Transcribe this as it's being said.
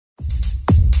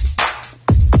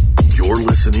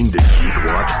listening to Geek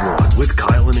Watch 1 with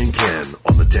Kylan and Ken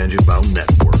on the Tangent Bound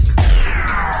Network.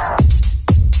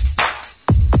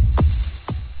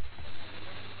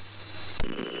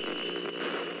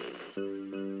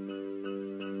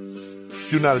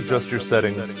 Do not adjust your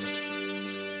settings.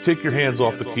 Take your hands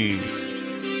off the keys.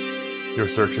 Your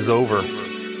search is over.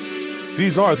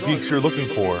 These are the geeks you're looking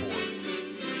for.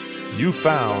 You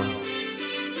found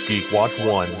Geek Watch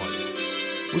 1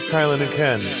 with Kylan and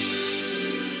Ken.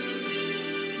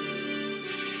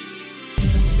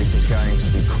 This is going to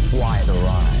be quite a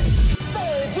ride.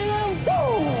 Hey, Jim,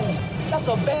 whoa! That's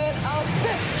a bad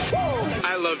outfit. Whoa!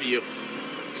 I love you.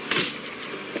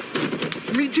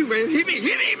 Me too, man. Hit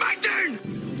me, my turn.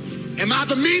 Am I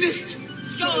the meanest?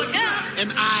 Sure enough.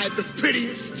 Am I the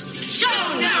prettiest? Sure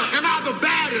enough. Am I the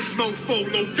baddest mofo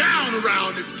low down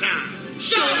around this town?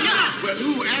 Sure enough. Well,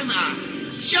 who am I?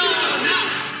 Sure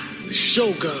enough. The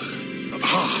Shogun of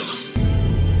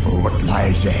Harlem. For what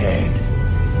lies ahead,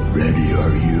 ready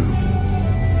are you?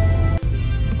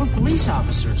 We're police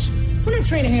officers. We're not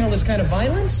trained to handle this kind of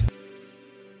violence.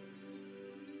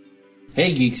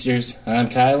 Hey Geeksters, I'm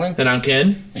Kylan. And I'm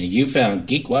Ken. And you found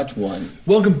Geek Watch 1.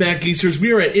 Welcome back, Geeksters.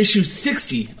 We are at issue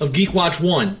 60 of Geek Watch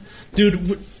 1.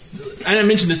 Dude, I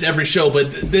mention this every show,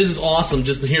 but this is awesome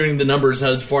just hearing the numbers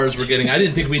as far as we're getting. I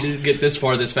didn't think we'd get this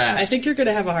far this fast. I think you're going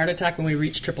to have a heart attack when we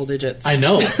reach triple digits. I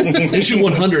know. Issue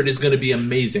 100 is going to be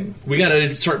amazing. We got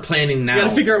to start planning now. We got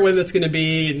to figure out when that's going to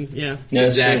be. And, yeah,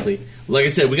 exactly. Like I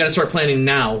said, we got to start planning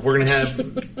now. We're going to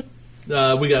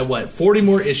have, we got, 40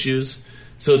 more issues.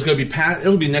 So it's going to be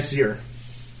it'll be next year.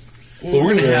 But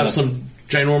we're going to have some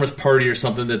ginormous party or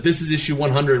something that this is issue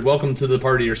 100, welcome to the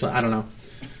party or something. I don't know.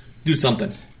 Do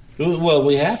something. Well,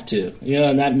 we have to.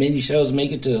 Not many shows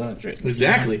make it to 100.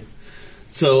 Exactly.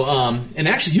 So, and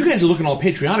actually, you guys are looking all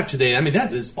patriotic today. I mean,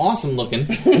 that is awesome looking. And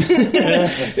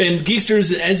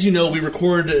Geeksters, as you know, we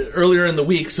record earlier in the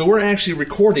week, so we're actually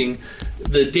recording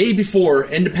the day before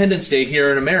Independence Day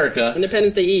here in America.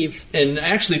 Independence Day Eve. And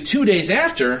actually 2 days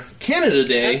after Canada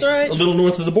Day. That's right. A little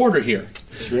north of the border here.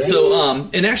 That's right. So,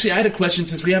 and actually I had a question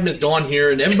since we have Miss Dawn here,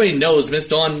 and everybody knows Miss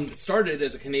Dawn started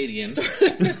as a Canadian.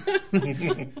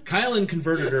 Kylan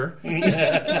converted her.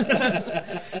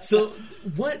 So,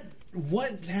 what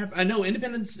happened? I know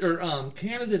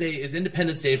Canada Day is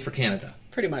Independence Day for Canada.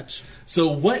 Pretty much. So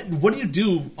what do you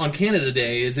do on Canada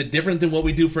Day? Is it different than what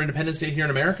we do for Independence Day here in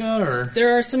America? Or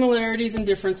there are similarities and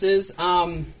differences.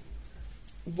 One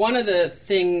of the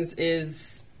things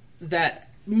is that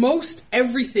most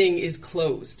everything is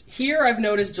closed. Here I've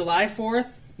noticed July 4th,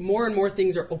 more and more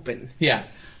things are open. Yeah.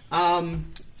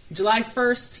 July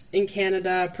 1st in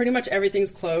Canada, pretty much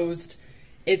everything's closed.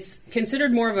 It's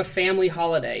considered more of a family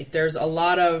holiday. There's a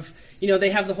lot of,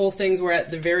 they have the whole things where at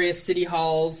the various city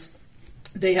halls,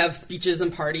 they have speeches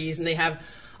and parties, and they have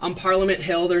on Parliament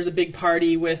Hill, there's a big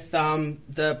party with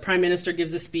the Prime Minister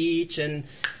gives a speech, and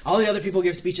all the other people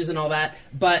give speeches and all that.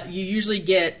 But you usually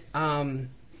get,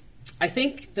 I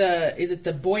think is it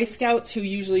the Boy Scouts who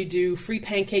usually do free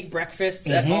pancake breakfasts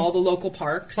at all the local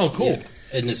parks. Oh, cool. Yeah.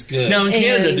 And it's good. Now in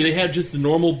Canada, do they have just the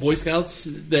normal Boy Scouts?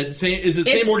 Is it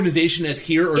the same organization as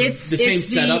here, or the same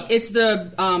setup? It's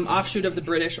the offshoot of the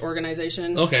British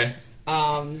organization. Okay.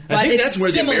 I think that's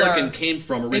where similar. the American came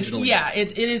from originally.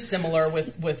 It is similar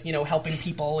with helping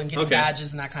people and getting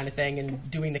badges and that kind of thing, and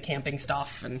doing the camping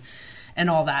stuff and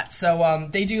all that. So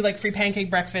they do like free pancake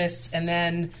breakfasts, and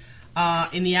then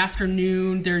in the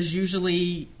afternoon there's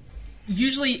usually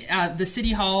the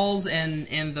city halls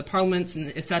and the parliaments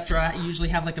and etc. usually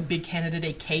have like a big Canada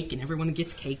Day cake, and everyone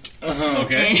gets cake.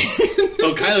 Okay.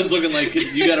 So Kylan's looking like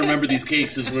you got to remember these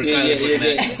cakes is where Kylan's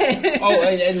looking at. Oh,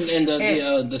 and the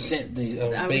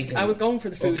bacon. I was going for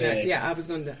the food next. Yeah, I was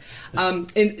going to.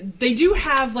 And they do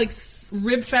have like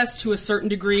Rib Fest to a certain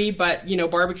degree, but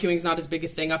barbecuing's not as big a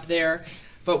thing up there.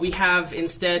 But we have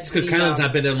instead. It's because Kylan's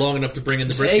not been there long enough to bring in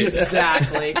the brisket.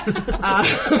 Exactly.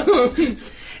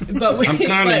 But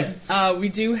we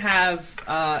do have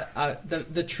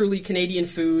the truly Canadian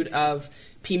food of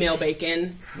P-mail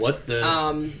bacon. What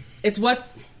the? It's what.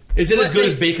 Is it as good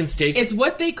as bacon steak? It's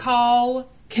what they call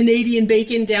Canadian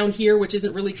bacon down here, which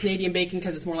isn't really Canadian bacon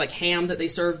because it's more like ham that they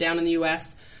serve down in the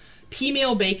U.S.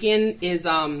 P-mail bacon is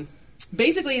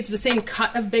basically it's the same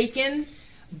cut of bacon,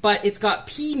 but it's got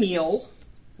pea meal,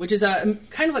 which is a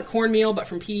kind of like cornmeal, but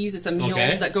from peas. It's a meal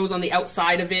that goes on the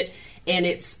outside of it, and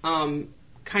it's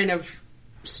kind of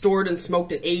stored and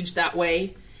smoked and aged that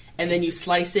way. And then you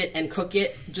slice it and cook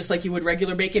it just like you would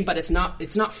regular bacon, but it's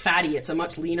not fatty. It's a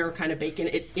much leaner kind of bacon.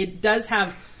 It does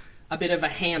have a bit of a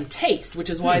ham taste, which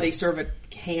is why they serve a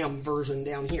ham version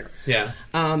down here. Yeah.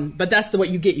 But that's what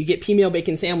you get. You get P-mail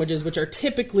bacon sandwiches, which are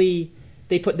typically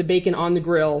they put the bacon on the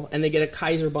grill, and they get a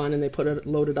Kaiser bun, and they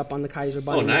load it up on the Kaiser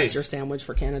bun. Oh, and nice. That's your sandwich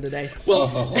for Canada Day.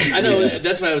 Well, I know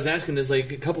that's why I was asking. Is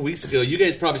like a couple weeks ago, you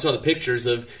guys probably saw the pictures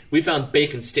of we found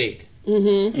bacon steak.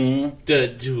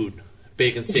 Dude,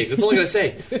 bacon steak. That's all I gotta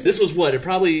say. This was what?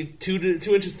 Probably 2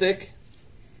 inches thick.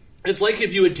 It's like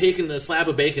if you had taken a slab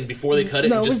of bacon before they cut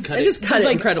it and just cut it. Just cut it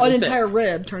like incredibly an thick. entire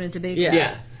rib turned into bacon.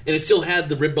 Yeah. And it still had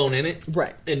the rib bone in it.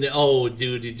 Right. And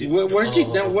dude. Where did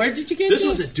you get this? This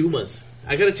was at Dumas.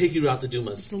 I got to take you out to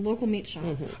Dumas. It's a local meat shop.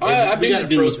 I've been to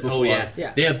Dumas before. Oh,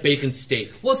 yeah. They have bacon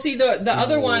steak. Well, see, the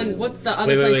other one, what's the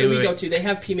other place that we go to? They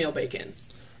have P-Mail bacon.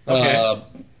 Okay.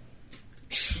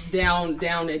 Down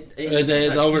at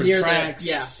it's over near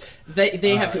tracks. They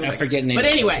have P-Mail I bacon. forget names. But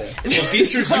anyway. Well,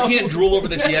 Geesters, you can't drool over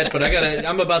this yet, but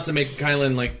I'm about to make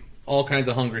Kylan, like, all kinds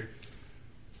of hungry.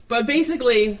 But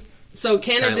basically... So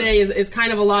Canada Day is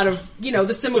kind of a lot of,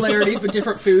 the similarities, but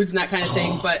different foods and that kind of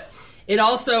thing. But it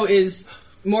also is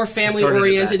more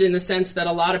family-oriented in the sense that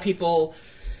a lot of people,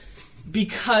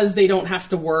 because they don't have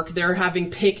to work, they're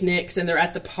having picnics and they're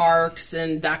at the parks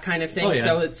and that kind of thing. Oh, yeah.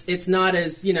 So it's not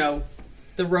as,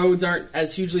 the roads aren't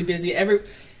as hugely busy.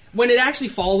 When it actually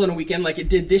falls on a weekend, like it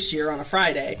did this year on a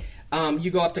Friday, you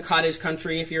go up to Cottage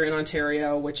Country if you're in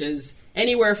Ontario, which is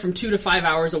anywhere from 2 to 5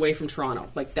 hours away from Toronto.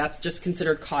 Like, that's just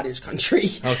considered cottage country.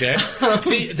 Okay.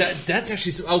 See, that's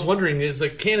actually... I was wondering, is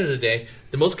like Canada Day,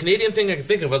 the most Canadian thing I could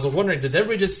think of. I was wondering, does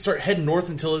everybody just start heading north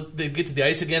until they get to the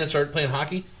ice again and start playing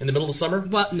hockey in the middle of the summer?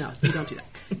 Well, no, you don't do that.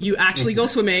 You actually go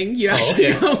swimming. You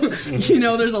actually go...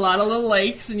 there's a lot of little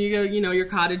lakes, and you go, your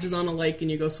cottage is on a lake,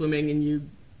 and you go swimming, and you...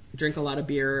 drink a lot of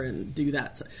beer and do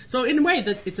that. So in a way,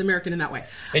 that it's American in that way.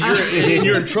 And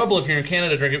you're in trouble if you're in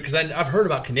Canada drinking, because I've heard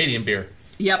about Canadian beer.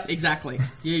 Yep, exactly.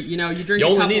 You drink you a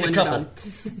only couple need a and couple.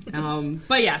 you're done.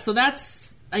 But yeah, so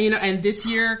that's, and this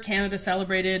year Canada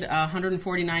celebrated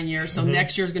 149 years, so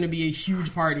next year's going to be a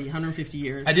huge party, 150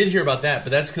 years. I did hear about that,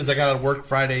 but that's because I got out of work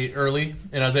Friday early,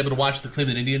 and I was able to watch the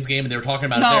Cleveland Indians game, and they were talking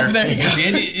about it there. There you go.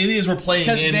 The Indians were playing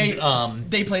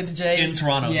they played the Jays. in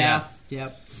Toronto. Yeah.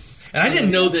 Yep. And I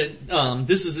didn't know that,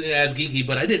 this is as geeky,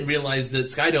 but I didn't realize that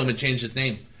Skydome had changed its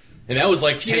name. And that was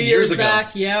like 10 years ago.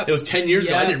 Back, yep. It was 10 years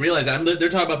ago. Yep. I didn't realize that. They're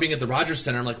talking about being at the Rogers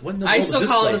Center. I'm like, what in the world I is still this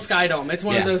call place? it the Skydome. It's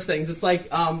one of those things. It's like,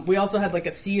 we also had like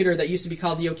a theater that used to be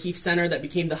called the O'Keefe Center that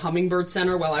became the Hummingbird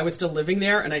Center while I was still living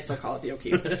there, and I still call it the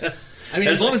O'Keefe. I mean,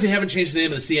 as long as they haven't changed the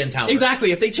name of the CN Tower.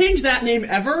 Exactly. If they change that name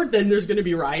ever, then there's going to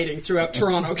be rioting throughout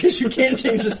Toronto because you can't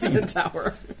change the CN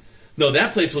Tower. No,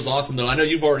 that place was awesome, though. I know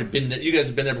you've already been there. You guys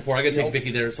have been there before. I got to take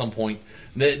Vicky there at some point.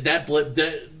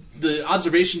 The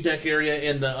observation deck area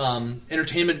and the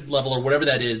entertainment level or whatever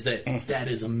that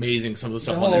is amazing. Some of the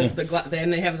stuff on there. Then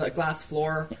they have the glass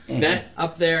floor that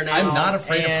up there now. I'm not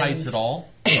afraid of heights at all.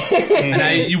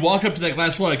 And you walk up to that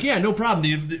glass floor like, yeah, no problem.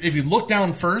 If you look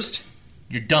down first,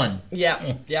 you're done.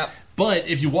 Yeah, yeah. But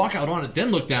if you walk out on it, then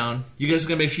look down, you guys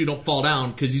got to make sure you don't fall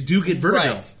down because you do get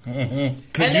vertigo. Right.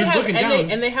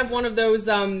 And they have one of those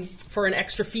for an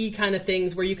extra fee kind of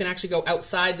things where you can actually go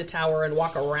outside the tower and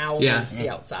walk around to the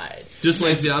outside. Just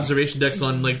like the observation decks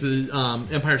on like the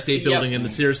Empire State Building and the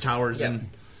Sears Towers. Yep.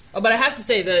 But I have to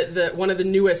say, the one of the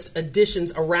newest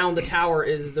additions around the tower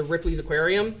is the Ripley's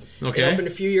Aquarium. Okay. It opened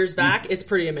a few years back. It's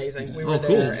pretty amazing. We were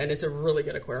there, and it's a really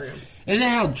good aquarium. Isn't that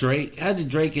how did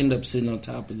Drake end up sitting on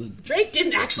top of the... Drake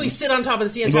didn't actually sit on top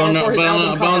of the CN Tower for his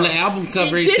album cover. On the album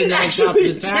cover, he's sitting on top of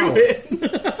the tower.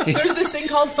 There's this thing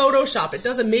called Photoshop. It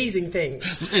does amazing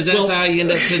things. Is that how you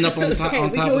end up sitting up on top? We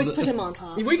can always put him on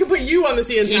top. We can put you on the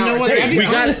CN Tower. You know what? Hey,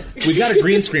 we got a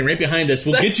green screen right behind us.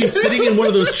 We'll get you sitting in one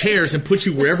of those chairs and put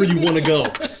you wherever you want to go.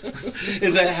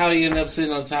 Is that how you end up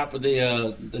sitting on top of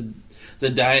the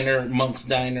diner, Monk's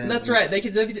Diner? That's right. They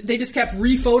just kept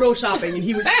re-photoshopping,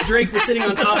 and Drake was sitting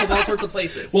on top of all sorts of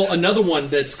places. Well, another one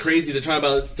that's crazy. They're talking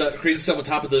about crazy stuff on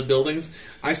top of the buildings.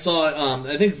 I saw.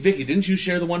 I think Vicky, didn't you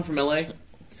share the one from LA?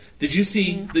 Did you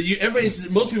see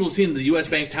most people have seen the U.S.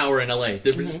 Bank Tower in LA.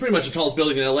 It's pretty much the tallest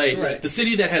building in LA. Right. The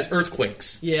city that has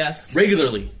earthquakes. Yes.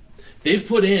 Regularly, they've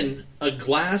put in a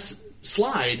glass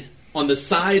slide on the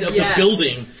side of the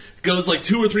building, goes like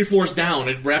 2 or 3 floors down.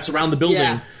 It wraps around the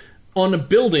building on a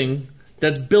building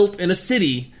that's built in a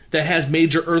city that has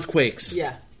major earthquakes.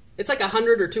 Yeah. It's like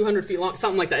 100 or 200 feet long,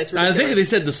 something like that. It's ridiculous. I think they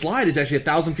said the slide is actually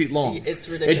 1,000 feet long. It's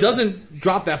ridiculous. It doesn't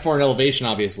drop that far in elevation,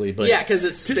 obviously, but because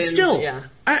it spins. Still,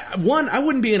 I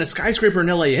wouldn't be in a skyscraper in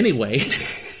LA anyway.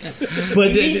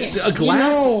 But a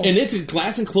glass, and it's a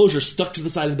glass enclosure stuck to the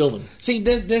side of the building. See,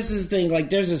 this is the thing. Like,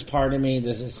 there's this part of me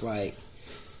that's just like,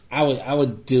 I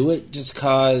would do it just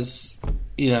cause,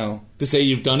 to say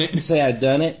you've done it. Say I've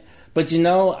done it. But you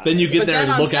know, then you get there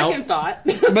and look out. Thought.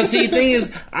 But see, the thing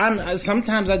is,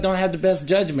 sometimes I don't have the best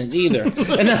judgment either,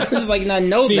 and I'm just like, I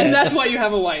know that. And that's why you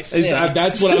have a wife.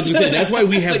 That's what I was going to say. That's why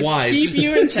we have wives. Keep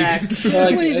you in check. You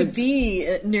wouldn't even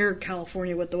be near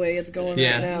California with the way it's going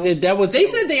right now. They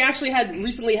said they actually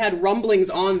recently had rumblings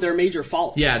on their major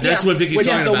fault. Yeah, that's what Vicky's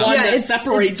talking about. Which is the one that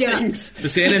separates things. The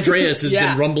San Andreas has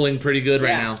been rumbling pretty good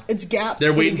right now. It's gapped.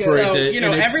 They're waiting for it to...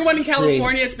 everyone in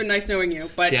California, it's been nice knowing you,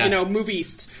 but, move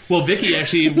east. Well, Vicky,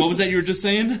 actually, what was that you were just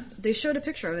saying? They showed a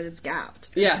picture of it. It's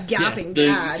gapped. Yeah. It's gapping The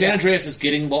bad. San Andreas is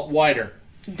getting wider.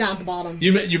 Down at the bottom.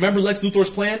 You remember Lex Luthor's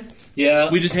plan? Yeah.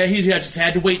 He just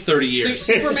had to wait 30 years.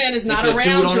 Superman is not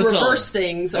around to reverse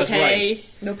things, okay? Right.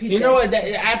 No pizza. You know what? I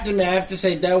have to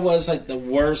say, that was like the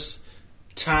worst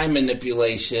time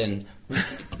manipulation.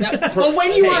 Well,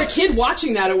 when you were a kid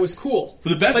watching that, it was cool.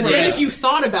 But then if you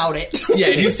thought about it...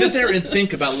 if you sit there and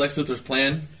think about Lex Luthor's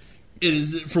plan, it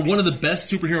is, for one of the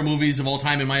best superhero movies of all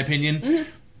time, in my opinion... Mm-hmm.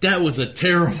 That was a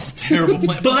terrible, terrible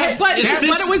plan. But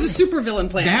it was a supervillain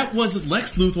plan. That was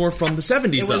Lex Luthor from the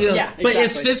 70s, though. Yeah, exactly. But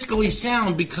it's fiscally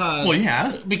sound because... Well,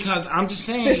 yeah. Because I'm just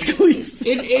saying... Fiscally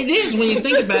sound. It is when you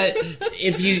think about it.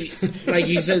 If you... Like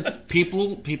you said,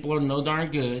 people are no darn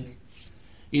good.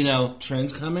 You know,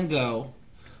 trends come and go.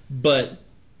 But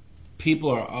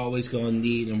people are always going to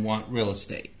need and want real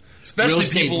estate. Especially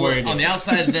people on the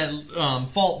outside of that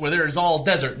fault where there is all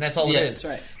desert, and that's all it is.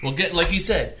 Right. Well, like you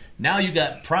said, now you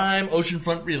got prime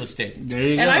oceanfront real estate. There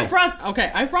you go. And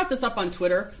I've brought this up on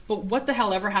Twitter, but what the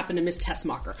hell ever happened to Miss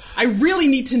Tessmacher? I really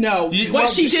need to know what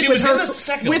she did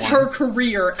with her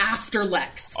career after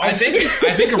Lex. I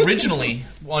think originally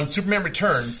on Superman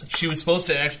Returns, she was supposed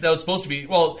to actually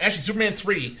Superman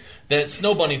 3, that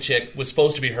Snow Bunny chick was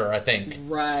supposed to be her, I think.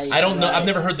 Right. I don't know. I've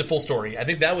never heard the full story. I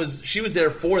think she was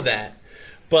there for that.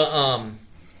 But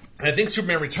I think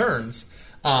Superman Returns,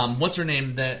 what's her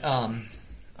name? That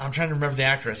I'm trying to remember the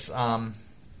actress.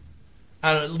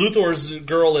 Luthor's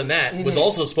girl in that was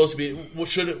also supposed to be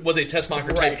was a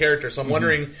Tessmacher type character. So I'm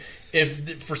wondering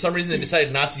if for some reason they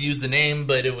decided not to use the name,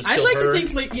 but it was still I'd like her. to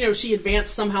think she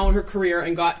advanced somehow in her career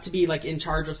and got to be in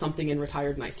charge of something and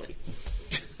retired nicely.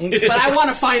 But I want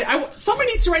to find... someone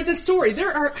needs to write this story.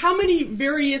 There are how many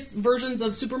various versions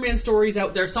of Superman stories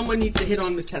out there? Someone needs to hit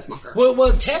on Miss Tessmacher.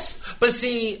 Well, Tess... But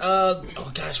see...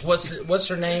 what's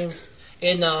her name?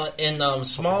 In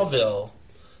Smallville...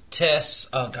 Tess...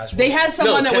 Oh, gosh. They had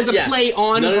someone that was a play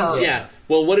on her. Yeah.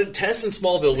 Well, Tess in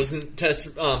Smallville wasn't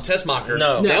Tessmacher.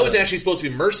 No. That was actually supposed to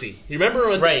be Mercy. You remember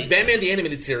on Batman the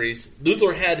Animated Series,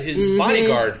 Luthor had his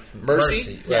bodyguard,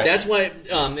 Mercy. Right. That's why...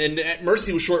 and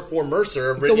Mercy was short for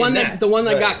Mercer. The one that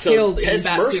got killed in Tess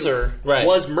Bat Mercer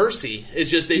was Mercy.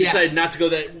 It's just they decided not to go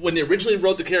that... When they originally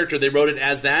wrote the character, they wrote it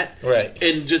as that. Right.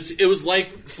 And just... It was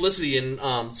like Felicity in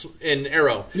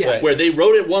Arrow. Yeah. Where they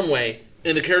wrote it one way,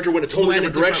 and the character went a totally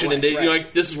different direction, and they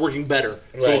this is working better,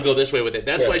 so we'll go this way with it.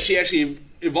 That's why she actually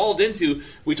evolved into...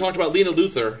 We talked about Lena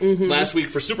Luthor last week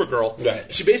for Supergirl.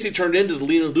 Right. She basically turned into the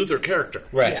Lena Luthor character.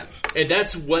 Right. Yeah. And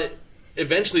that's what...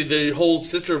 Eventually, the whole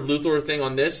Sister of Luthor thing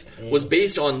on this was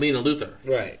based on Lena Luthor.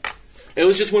 Right. It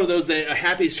was just one of those... a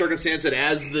happy circumstance that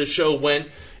as the show went,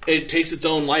 it takes its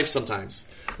own life sometimes.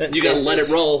 You gotta let it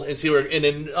roll and see where... And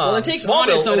then, it takes on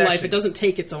its own life. It doesn't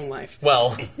take its own life.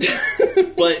 Well,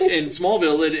 but in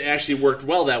Smallville, it actually worked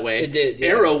well that way. It did. Yeah.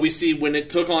 Arrow, we see when it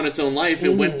took on its own life, it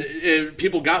went.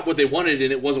 People got what they wanted,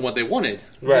 and it wasn't what they wanted.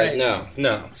 Right.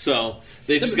 No. So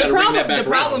they just got to bring that back around. The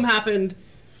problem happened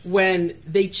when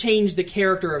they changed the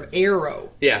character of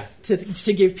Arrow. Yeah.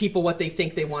 To give people what they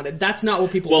think they wanted. That's not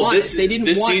what people wanted. They didn't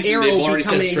want season, Arrow they've already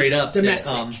becoming said straight up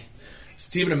domestic. That,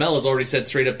 Stephen Amell has already said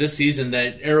straight up this season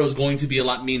that Arrow's going to be a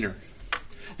lot meaner.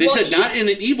 They said not in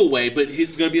an evil way, but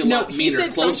he's going to be a lot meaner. He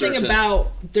said something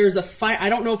about there's a fight. I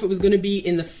don't know if it was going to be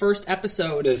in the first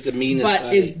episode. It's the meanest but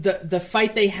fight. Is the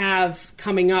fight they have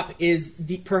coming up is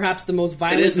perhaps the most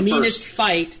violent, meanest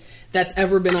fight that's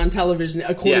ever been on television,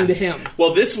 according to him.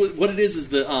 Well, what it is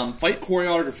the fight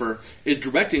choreographer is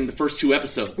directing the first 2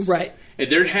 episodes. Right.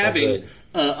 And they're having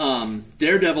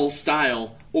Daredevil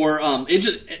style, or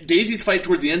Daisy's fight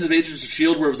towards the ends of Agents of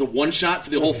S.H.I.E.L.D., where it was a one-shot for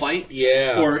the whole fight.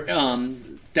 Yeah. Or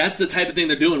that's the type of thing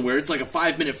they're doing, where it's like a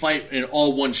 5-minute fight and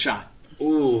all one shot.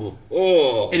 Ooh.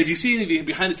 Oh. And if you've seen the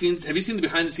behind the scenes, have you seen the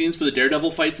behind the scenes for the Daredevil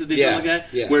fights that they do like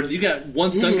that? Yeah. Where you got one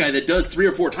stunt guy that does 3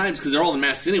 or 4 times because they're all in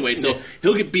masks anyway. So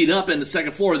he'll get beat up in the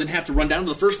second floor, then have to run down to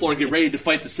the first floor and get ready to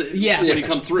fight when he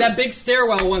comes through. That big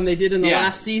stairwell one they did in the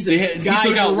last season. Guys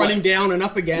were running down and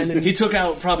up again. And he took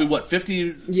out probably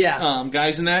 50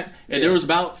 guys in that, and there was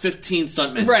about 15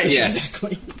 stuntmen. Right.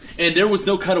 Exactly. And there was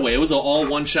no cutaway. It was all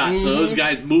one shot. So those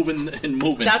guys moving and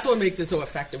moving. That's what makes it so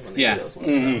effective when they do those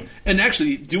ones. And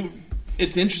actually,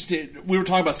 it's interesting. We were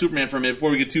talking about Superman for a minute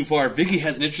before we get too far. Vicky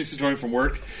has an interesting story from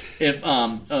work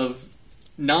of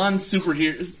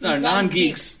non-superheroes,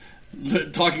 non-geeks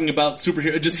talking about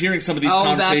superheroes, just hearing some of these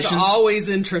conversations. That's always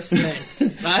interesting.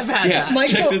 I've had that.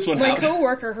 Check this one out. My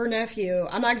coworker, her nephew,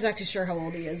 I'm not exactly sure how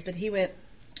old he is, but he went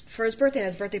for his birthday, at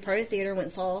his birthday party at the theater, went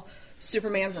and saw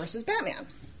Superman versus Batman.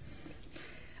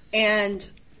 And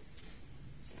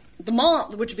the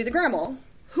mom, which would be the grandma,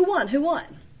 who won?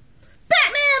 Batman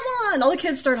won! All the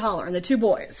kids started hollering, the two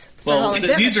boys.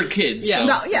 These are kids. Yeah,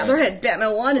 so. They're hit.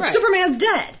 Batman won, and Right. Superman's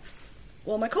dead.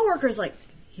 Well, my coworker's like,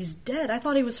 he's dead. I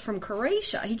thought he was from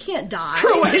Croatia. He can't die.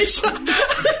 Croatia.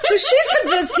 So she's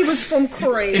convinced he was from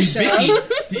Croatia. And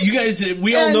Vicky, you guys,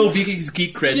 we all know Vicky's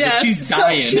geek cred, so she's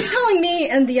dying. So she's telling me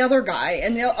and the other guy,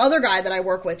 and the other guy that I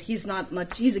work with, he's not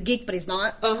much, he's a geek, but he's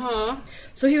not.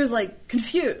 So he was like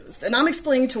confused, and I'm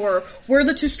explaining to her where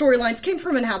the two storylines came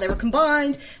from and how they were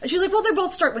combined, and she's like, well, they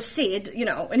both start with C,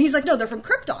 and he's like, no, they're from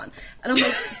Krypton. And I'm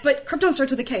like, but Krypton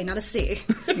starts with a K, not a C.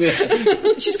 They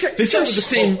start with the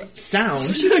same sound.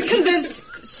 So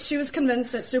she was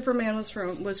convinced that Superman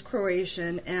was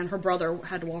Croatian, and her brother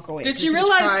had to walk away. Did she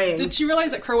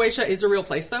realize that Croatia is a real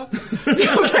place, though? Okay,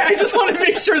 I just want to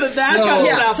make sure that comes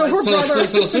out. So her brother.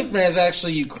 So Superman is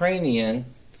actually Ukrainian.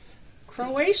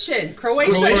 Croatian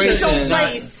is a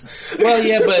place. Well,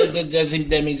 yeah, but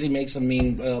that means he makes a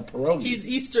mean pierogi. He's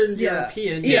Eastern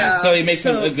European. Yeah, so he makes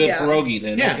a good pierogi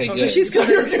then. Yeah. Okay, good. So she's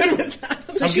convinced. Good with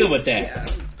that. I'm good with that. Yeah.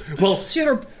 Well, she had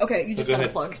her. Okay, you just got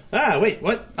unplugged. Wait,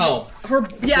 what? Oh, her.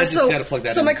 Yeah, so gotta plug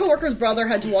that in. my coworker's brother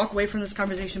had to walk away from this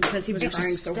conversation because he was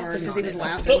crying so hard because he was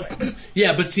laughing.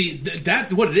 yeah, but see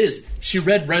that what it is. She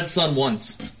read Red Sun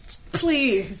once.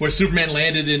 Please. Where Superman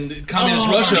landed in communist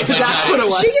Russia, but that's what it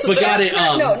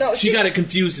was. She got it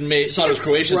confused and thought it was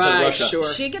Croatia instead of Russia.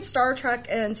 Sure. She gets Star Trek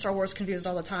and Star Wars confused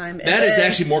all the time. That is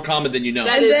actually more common than you know.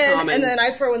 That is common. And then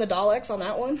I throw in the Daleks on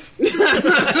that one.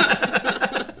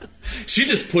 She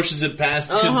just pushes it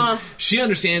past because she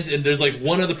understands, and there's like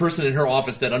one other person in her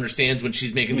office that understands when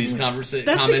she's making these conversations.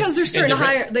 That's because they're starting to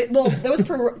hire. That was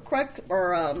correct,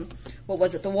 or what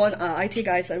was it? The one IT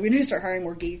guy said we need to start hiring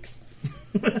more geeks.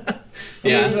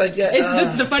 Yeah.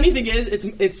 The funny thing is,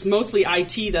 it's mostly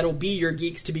IT that'll be your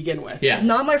geeks to begin with. Yeah.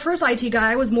 Not my first IT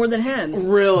guy. I was more than him.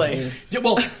 Really? Yeah,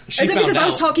 well, she and then found because out. I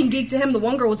was talking geek to him, the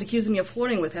one girl was accusing me of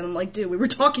flirting with him. I'm like, dude, we were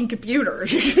talking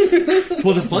computers.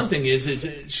 Well, the fun thing is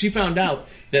she found out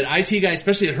that IT guys,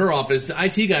 especially at her office, the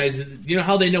IT guys, you know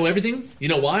how they know everything? You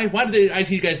know why? Why do the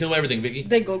IT guys know everything, Vicky?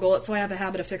 They Google it, so I have a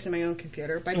habit of fixing my own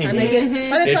computer. By the time they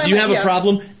get, if you have a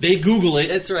problem, they Google it,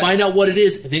 That's right. find out what it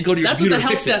is, and then go to your computer and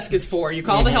fix it. That's what the help desk is for. You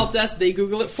call the help desk, they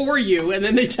Google it for you, and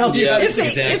then they tell you.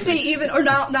 If they even, or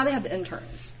now they have the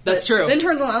interns. That's true. The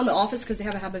interns are out in the office because they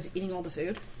have a habit of eating all the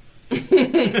food. Yeah,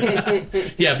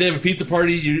 if they have a pizza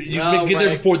party, you get there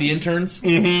before the interns.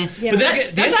 Mm-hmm. Yeah.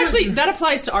 But that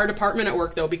applies to our department at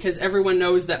work though, because everyone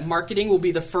knows that marketing will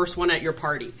be the first one at your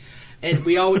party, and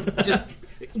we all just.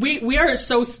 We are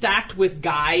so stacked with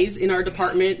guys in our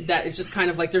department that it's just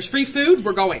kind of like there's free food,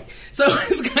 we're going. So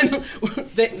it's kind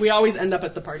of we always end up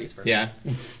at the parties first. Yeah.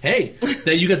 Hey,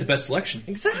 you got the best selection.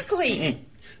 Exactly.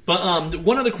 But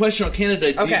one other question on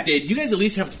Canada. Okay. Do you guys at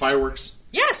least have the fireworks?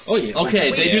 Yes. Oh yeah.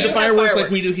 Okay, they do the fireworks like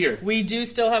we do here. We do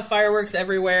still have fireworks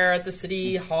everywhere at the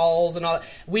city halls and all that.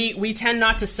 We tend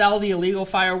not to sell the illegal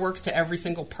fireworks to every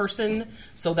single person,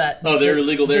 so that they're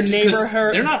illegal there too.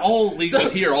 Neighborhood, they're not all legal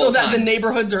here all so the time. that the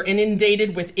neighborhoods are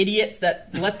inundated with idiots that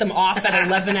let them off at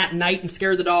 11 at night and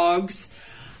scare the dogs.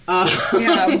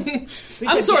 I'm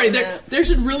sorry. There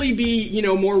should really be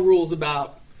more rules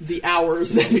about the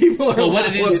hours that people are allowed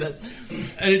to do this.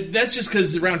 And that's just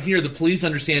because around here the police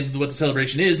understand what the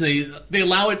celebration is, and they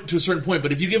allow it to a certain point.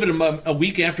 But if you give it a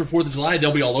week after 4th of July,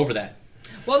 they'll be all over that.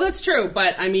 Well, that's true,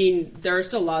 but I mean, there are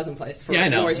still laws in place for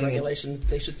noise regulations.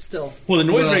 They should still. Well, the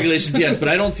noise regulations, yes, but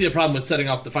I don't see a problem with setting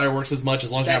off the fireworks as much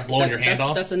as long as you're not blowing your hand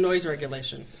off. That's a noise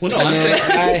regulation. Well, no,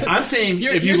 I'm saying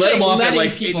if you let them off at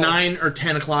like 9 or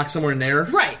 10 o'clock somewhere in there,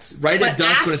 right at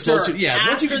dusk when it's supposed to. Yeah,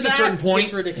 once you get to a certain point,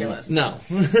 it's ridiculous. No.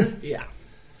 Yeah,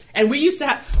 and we used to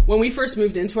have when we first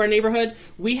moved into our neighborhood,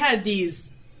 we had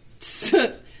these.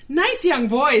 Nice young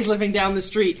boys living down the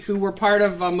street who were part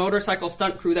of a motorcycle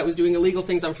stunt crew that was doing illegal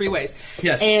things on freeways.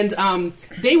 Yes. And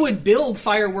they would build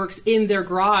fireworks in their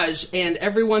garage, and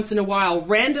every once in a while,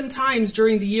 random times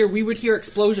during the year, we would hear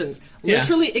explosions. Yeah.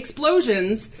 Literally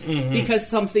explosions because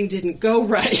something didn't go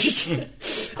right.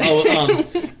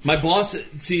 My boss,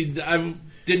 I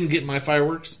didn't get my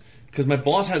fireworks because my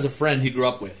boss has a friend he grew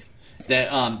up with.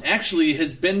 that actually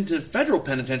has been to federal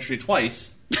penitentiary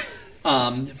twice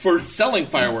for selling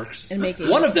fireworks. And making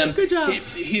one of them, good job.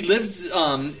 He lives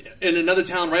in another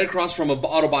town right across from an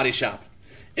auto body shop,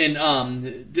 and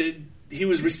he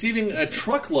was receiving a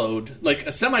truckload, like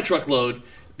a semi-truckload,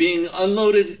 being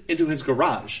unloaded into his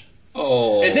garage.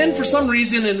 Oh. And then for some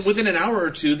reason, and within an hour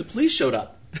or two, the police showed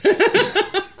up.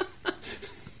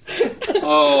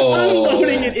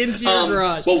 Unloading it into your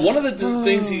garage. Well, one of the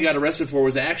things he got arrested for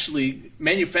was actually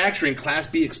manufacturing Class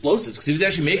B explosives, because he was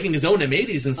actually making his own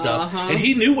M80s and stuff, and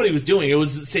he knew what he was doing. It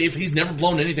was safe. He's never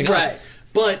blown anything up.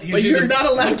 But you're not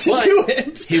allowed to do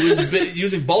it. He was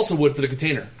using balsa wood for the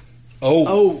container.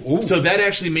 So that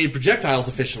actually made projectiles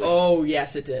officially. Oh,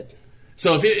 yes, it did.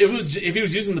 So if he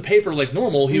was using the paper like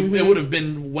normal, it would have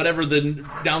been whatever the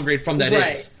downgrade from that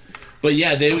is. But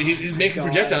yeah, he was making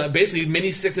projectiles. Basically,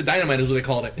 mini sticks of dynamite is what they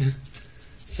called it.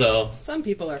 So some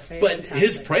people are fantastic. But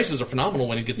his prices are phenomenal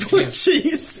when he gets a chance.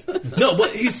 Jeez. No,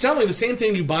 but he's selling the same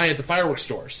thing you buy at the fireworks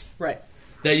stores. Right.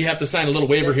 That you have to sign a little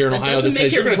waiver here in Ohio that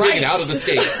says you're going to take it out of the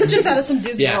state. Just out of some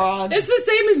Disney garage. It's the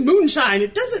same as moonshine.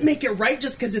 It doesn't make it right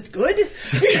just because it's good.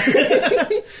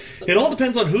 It all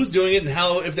depends on who's doing it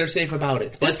and if they're safe about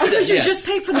it. But because you just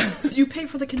pay for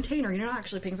the container. You're not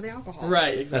actually paying for the alcohol.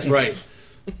 Right. Exactly. That's right.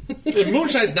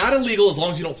 Moonshine's not illegal as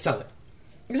long as you don't sell it.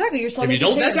 Exactly. You're selling. If you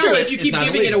don't That's sell true. it, if you keep it's not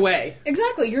giving it illegal. away.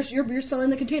 Exactly. You're selling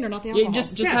the container, not the alcohol. You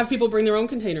just have people bring their own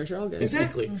containers. You're all good.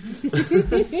 Exactly.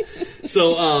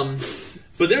 So,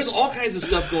 but there's all kinds of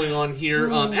stuff going on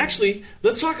here. Actually,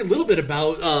 let's talk a little bit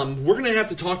about. We're going to have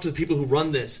to talk to the people who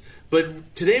run this.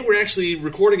 But today we're actually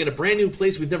recording in a brand new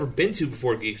place we've never been to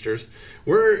before, Geeksters.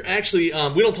 We're actually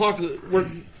we're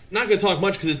not going to talk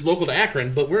much because it's local to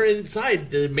Akron, but we're inside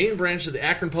the main branch of the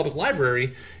Akron Public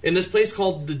Library in this place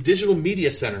called the Digital Media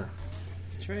Center.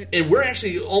 That's right. And we're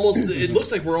actually it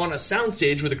looks like we're on a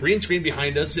soundstage with a green screen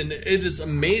behind us, and it is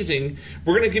amazing.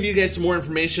 We're going to give you guys some more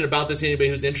information about this, anybody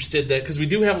who's interested, because we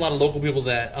do have a lot of local people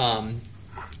that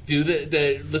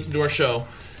that listen to our show.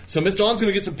 So Miss Dawn's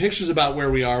going to get some pictures about where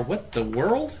we are. What the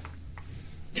world?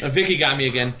 Vicky got me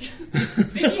again.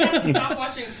 Vicky has to stop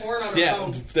watching porn on her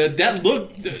phone. That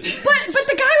looked... But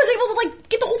the guy was able to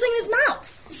get the whole thing in his mouth.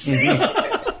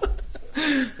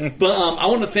 But I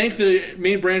want to thank the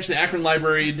main branch, the Akron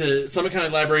Library, the Summit County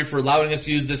Library, for allowing us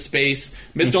to use this space.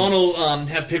 Miss Dawn will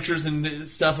have pictures and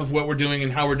stuff of what we're doing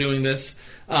and how we're doing this.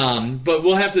 But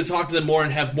we'll have to talk to them more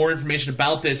and have more information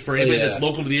about this for anybody that's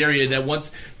local to the area, that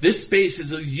once this space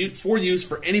is for use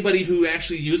for anybody who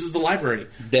actually uses the library.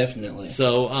 Definitely.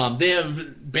 So they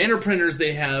have banner printers,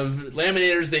 they have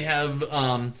laminators, they have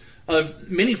a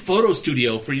mini photo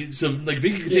studio for you. So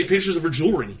Vicky can take pictures of her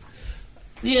jewelry.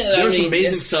 Yeah, there's some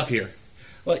amazing stuff here.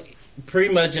 Well,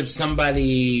 pretty much if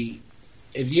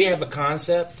you have a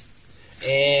concept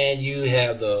and you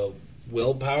have the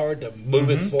willpower to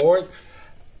move it forward,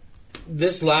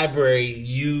 this library,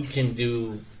 you can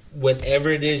do whatever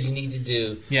it is you need to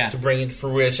do to bring it to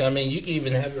fruition. I mean, you can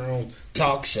even have your own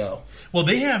talk show. Well,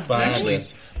 they have actually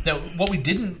what we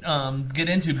didn't get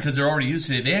into because they're already used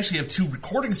today. They actually have 2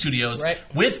 recording studios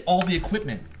with all the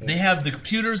equipment. They have the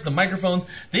computers, the microphones.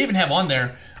 They even have on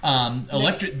there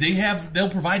electric. They'll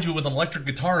provide you with an electric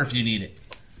guitar if you need it.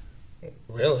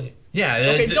 Really? Yeah.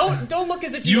 Okay, don't look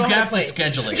as if you know how to play. To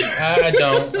schedule it. I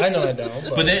don't. I know I don't.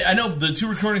 But I know the 2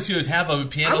 recording studios have a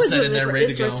piano set in there ready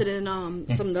to go. I was interested in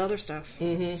some of the other stuff.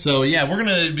 Mm-hmm. So yeah, we're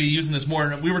going to be using this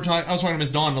more. I was talking to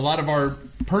Ms. Dawn. A lot of our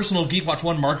personal Geek Watch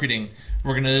 1 marketing,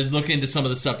 we're going to look into some of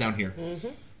the stuff down here. Mm-hmm.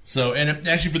 So, and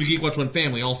actually for the Geek Watch 1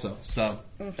 family also. So,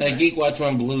 Geek Watch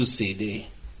 1 Blues CD.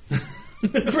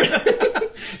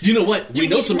 You know what? We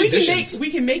know some musicians.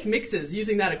 We can make mixes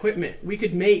using that equipment. We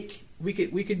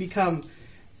could become,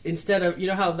 instead of, you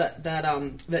know how that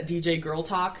DJ Girl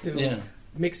Talk who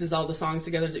mixes all the songs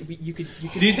together. You could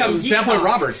become Geek Fat Boy Talk.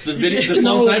 Roberts, the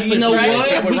songs I played. You know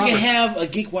Right? what? We can have a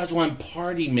Geek Watch 1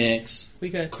 party mix.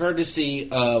 We could, courtesy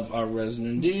of our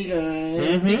resident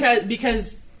DJ.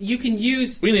 Because you can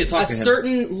use a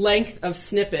certain length of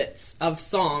snippets of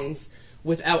songs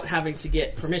without having to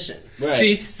get permission. Right.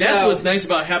 See, that's what's nice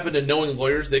about happening to knowing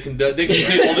lawyers. They can take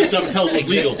all this stuff and tell us what's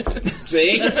legal.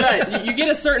 See, that's right. You get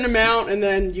a certain amount, and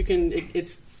then you can.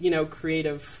 It's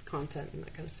creative content and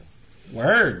that kind of stuff.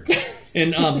 Word.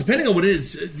 And depending on what it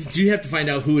is, you have to find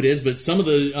out who it is. But some of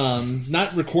the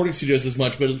not recording studios as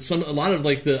much, but a lot of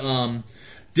the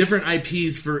different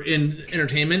IPs in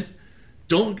entertainment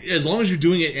don't, as long as you're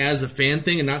doing it as a fan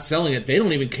thing and not selling it, they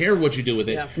don't even care what you do with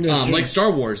it. Yeah. Like Star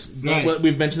Wars. Right.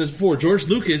 We've mentioned this before. George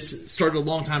Lucas started a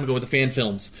long time ago with the fan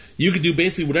films. You can do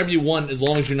basically whatever you want as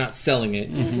long as you're not selling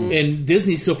it. Mm-hmm. And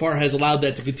Disney so far has allowed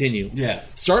that to continue. Yeah.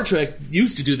 Star Trek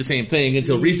used to do the same thing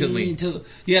until recently. We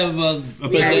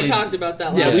talked about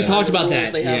that last Yeah, we time. talked about The that.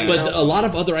 rules they have But now. a lot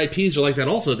of other IPs are like that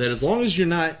also, that as long as you're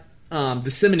not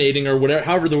disseminating or whatever,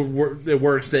 however it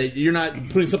works, that you're not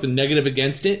putting something negative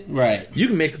against it, Right. you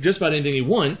can make just about anything you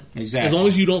want, Exactly. as long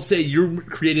as you don't say you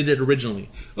created it originally.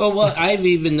 Well, I've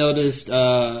even noticed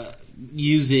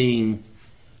using,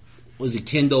 was it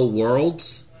Kindle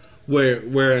Worlds,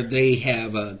 where they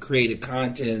have created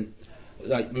content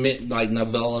like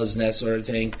novellas and that sort of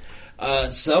thing.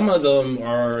 Some of them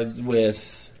are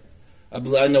with,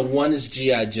 I know one is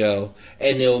G.I. Joe,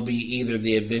 and it'll be either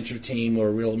the Adventure Team or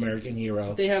Real American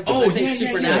Hero. They have, Oh, I think,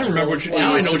 yeah. I remember what you're,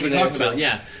 now I know what you're talking about,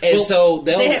 yeah. And Well, so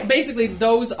basically,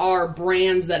 those are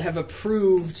brands that have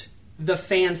approved the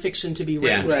fan fiction to be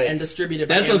written Yeah. Right. and distributed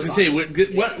by that's what I was Amazon. going to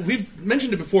say. What, we've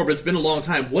mentioned it before, but it's been a long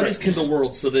time. What is Kindle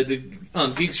World, so that the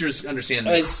geeksters understand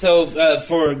this? So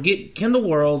for Kindle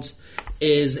Worlds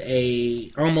is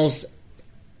almost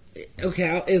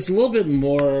okay. It's a little bit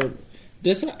more.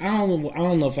 This I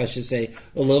don't know if I should say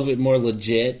a little bit more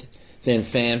legit than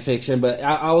fan fiction, but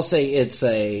I'll say it's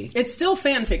still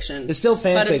fan fiction. It's still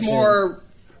fan but fiction. It's more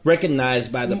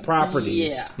recognized by the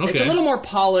properties. Yeah, Okay. It's a little more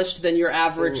polished than your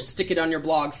average stick it on your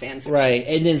blog fan fiction. Right,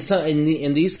 and then some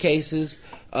in these cases,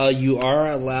 you are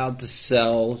allowed to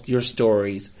sell your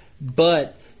stories,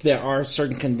 but there are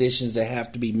certain conditions that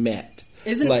have to be met.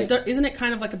 Isn't it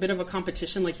kind of like a bit of a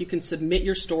competition? Like you can submit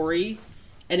your story,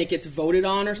 and it gets voted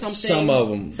on or something. Some of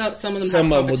them. Some of them Some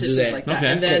have of them will do competitions that. like that,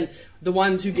 Okay. and then the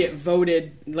ones who get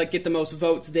voted, like get the most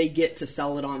votes, they get to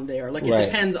sell it on there. Like it Right.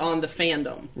 depends on the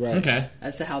fandom, Right. Okay.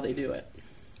 as to how they do it.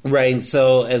 Right, and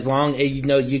so as long as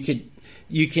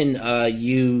you can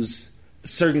use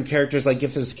certain characters, like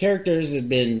if his characters have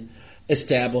been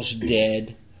established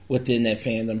dead within that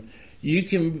fandom, you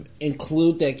can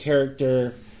include that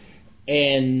character,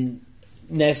 and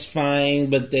that's fine.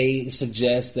 But they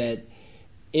suggest that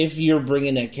if you're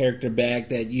bringing that character back,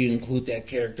 that you include that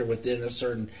character within a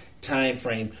certain time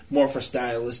frame, more for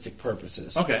stylistic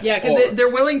purposes. Okay. Yeah, because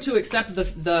they're willing to accept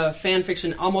the fan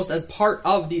fiction almost as part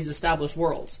of these established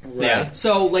worlds. Yeah.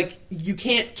 So, like, you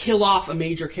can't kill off a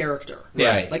major character.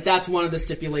 Right. Like, that's one of the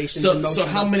stipulations. in most So of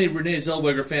how them. many Renee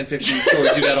Zellweger fan fiction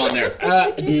stories you got on there?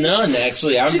 None,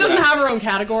 actually. She doesn't have her own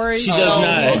category. She does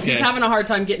not. Okay. He's having a hard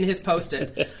time getting his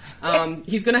posted.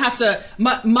 He's going to have to,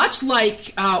 much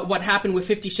like what happened with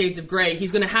 50 Shades of Grey,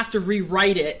 he's going to have to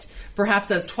rewrite it, perhaps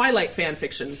as Twilight fan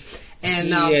fiction, and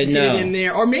get it in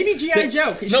there, or maybe G.I.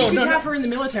 Joe. She could have her in the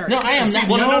military. No, I am not.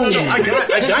 Well, no. I got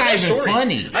That's your not even story.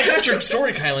 funny. I got your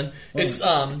story, Kylan. It's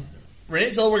Renee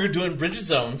Zellweger doing Bridget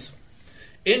Jones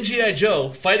in G.I. Joe,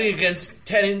 fighting against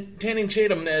Channing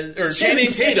Tatum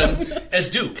as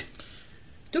Duke.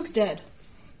 Duke's dead.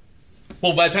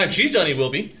 Well, by the time she's done, he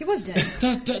will be. He was dead.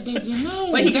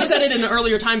 No, But he said it in an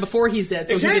earlier time before he's dead,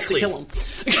 so he gets to Exactly. kill him.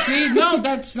 See, no,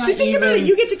 that's not See, think even. about it.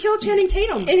 You get to kill Channing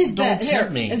Tatum. In his Don't bed. Here.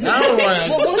 tempt me. Is I don't wanna-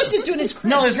 well, why don't you just do it in his crib?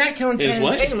 No, it's not killing Is Channing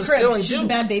what? Tatum. It's crib. killing She's a Duke.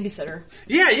 bad babysitter.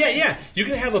 Yeah. You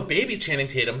can have a baby Channing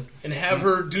Tatum and have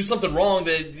her do something wrong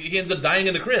that he ends up dying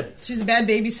in the crib. She's a bad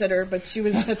babysitter, but she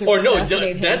was set to Or no,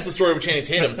 assassinate him. that's the story with Channing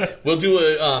Tatum. We'll do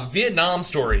a Vietnam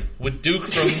story with Duke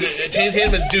from Channing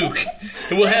Tatum as Duke.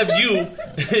 And we'll have you,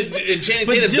 and Channing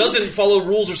But Tatum Duke- doesn't follow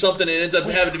rules or something and ends up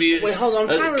having to be Wait, hold on,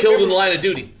 I'm trying to killed in remember- the line of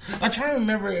duty. I'm trying to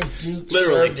remember if Duke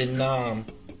Literally. served in Nam.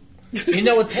 You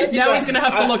know what? Technically, Now he's gonna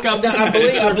have to look up. I Duke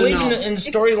believe served in Nam. in the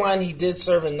storyline he did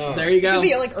serve in Nam. There you go. Could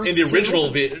be like Earth In the 2.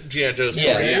 original G.I. Joe story.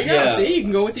 Yeah. There you go. Yeah. See, you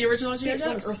can go with the original G.I.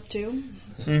 Like Joe. Earth 2.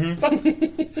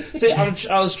 See,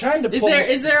 I was trying to pull.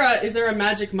 Is there a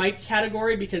Magic Mike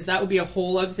category? Because that would be a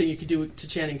whole other thing you could do to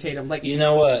Channing Tatum. Like, You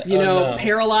know what? No.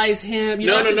 paralyze him. You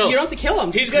No. You don't have to kill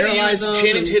him. He's got to Paralyze use him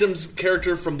Channing and- Tatum's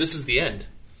character from This Is the End.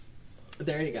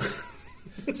 There you go.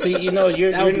 See, you're That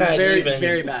you're would be not very, even.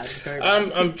 very bad. Very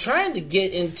bad. I'm trying to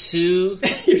get into.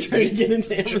 You're trying to get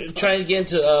into Amazon. Trying to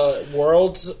get into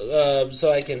worlds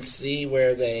so I can see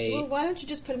where they. Well, why don't you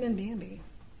just put him in Bambi?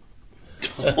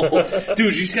 Dude,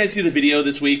 did you guys see the video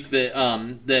this week that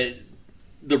that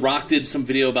The Rock did some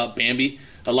video about Bambi?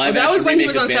 A live that action was when he remake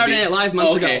was of on Bambi? Saturday Night Live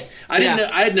months okay. ago. I didn't. Yeah.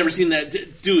 Know, I had never seen that.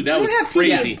 Dude, that We was don't have TV.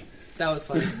 crazy. That was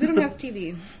funny. We don't have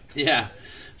TV. Yeah.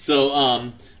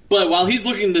 So, but while he's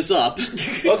looking this up,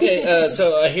 Okay,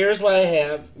 so here's what I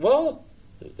have. Well,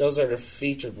 those are the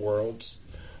featured worlds.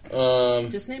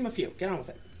 Just name a few. Get on with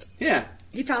it. yeah,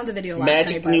 He found the video last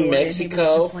Magic night, by the New way, and Mexico. he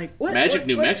was just like, what? Magic What?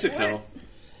 New What? Mexico. What?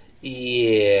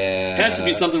 Yeah. Has to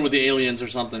be something with the aliens or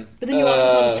something. But then you also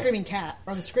call the screaming cat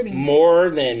or the screaming More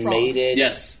than frog. mated.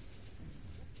 Yes.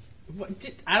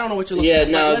 I don't know what you're looking at.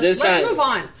 No, Let's move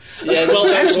on. Yeah,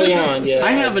 well, actually, yeah.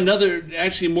 I have another,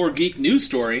 more geek news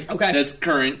story that's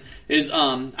current.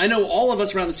 I know all of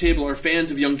us around this table are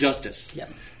fans of Young Justice.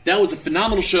 Yes. That was a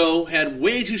phenomenal show, had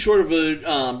way too short of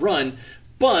a run,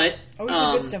 but... Always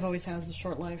the good stuff always has a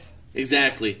short life.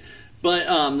 Exactly. But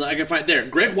I can find there.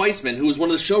 Greg Weisman, who was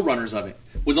one of the showrunners of it,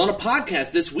 was on a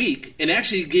podcast this week and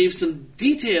actually gave some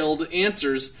detailed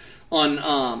answers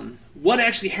on what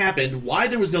actually happened, why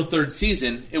there was no third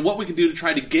season, and what we can do to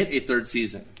try to get a third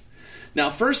season. Now,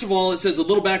 first of all, it says a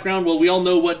little background. Well, we all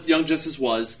know what Young Justice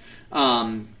was.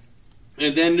 And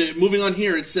then moving on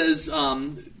here, it says,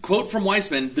 quote from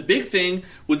Weisman, "The big thing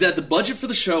was that the budget for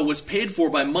the show was paid for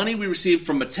by money we received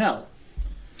from Mattel.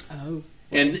 Oh.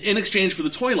 And in exchange for the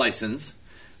toy license,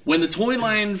 when the toy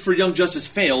line for Young Justice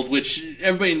failed, which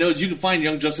everybody knows you can find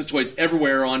Young Justice toys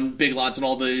everywhere on Big Lots and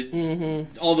all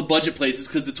the budget places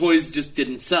because the toys just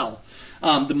didn't sell.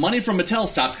 The money from Mattel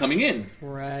stopped coming in.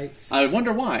 Right. I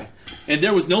wonder why. And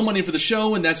there was no money for the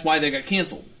show, and that's why they got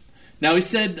canceled. Now, he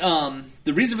said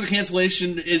the reason for the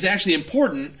cancellation is actually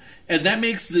important, as that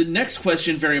makes the next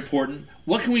question very important.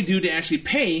 What can we do to actually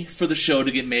pay for the show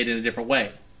to get made in a different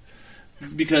way?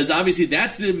 Because obviously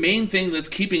that's the main thing that's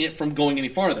keeping it from going any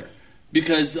farther.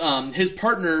 Because his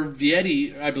partner,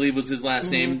 Vietti, I believe was his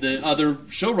last name, the other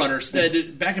showrunner,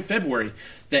 said back in February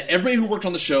that everybody who worked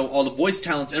on the show, all the voice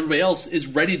talents, everybody else is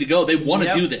ready to go. They want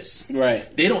to do this. Right.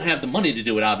 They don't have the money to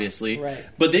do it, obviously. Right.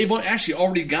 But they've actually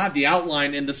already got the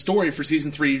outline and the story for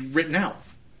Season 3 written out.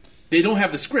 They don't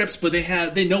have the scripts, but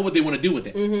they know what they want to do with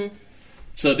it. Mm-hmm.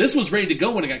 So this was ready to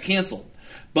go when it got canceled.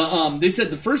 But they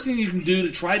said the first thing you can do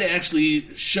to try to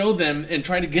actually show them and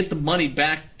try to get the money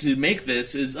back to make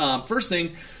this is, first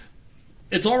thing,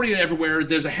 it's already everywhere.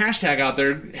 There's a hashtag out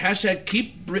there, hashtag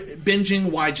keep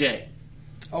binging YJ.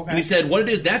 Okay. And he said what it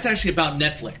is, that's actually about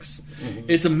Netflix. Mm-hmm.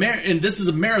 It's and this is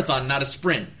a marathon, not a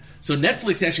sprint. So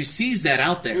Netflix actually sees that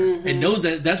out there and knows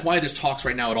that that's why there's talks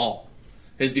right now at all.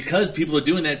 Is because people are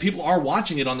doing that. People are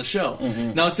watching it on the show.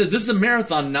 Mm-hmm. Now it says this is a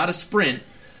marathon, not a sprint.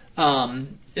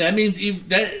 That means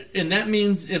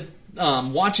if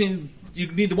watching, you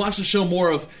need to watch the show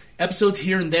more of episodes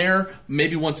here and there,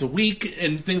 maybe once a week,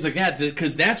 and things like that,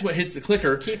 because that's what hits the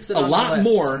clicker. Keeps it a on lot the list.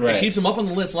 more. Right. It keeps them up on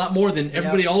the list a lot more than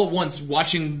everybody all at once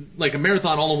watching like a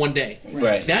marathon all in one day.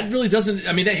 Right. That really doesn't.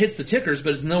 I mean, that hits the tickers,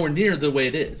 but it's nowhere near the way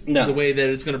it is. No. The way that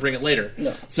it's going to bring it later.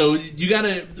 No. So you got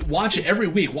to watch it every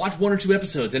week. Watch 1 or 2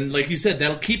 episodes, and like you said,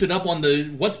 that'll keep it up on the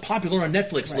what's popular on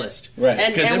Netflix list.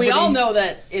 Right. And we all know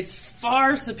that it's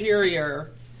far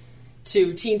superior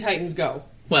to Teen Titans Go.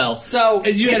 Well, so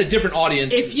you had a different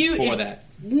audience for that.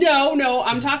 No,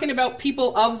 I'm talking about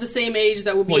people of the same age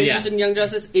that would be interested in Young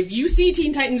Justice. If you see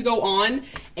Teen Titans Go on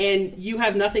and you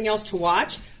have nothing else to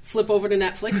watch, flip over to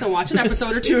Netflix and watch an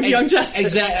episode or 2 of Young Justice.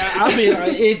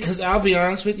 Exactly. Because I'll be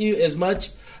honest with you,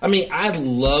 I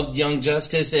loved Young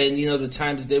Justice, and the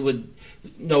times they would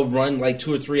run like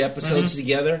 2 or 3 episodes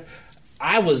together.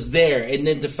 I was there, and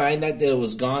then to find out that it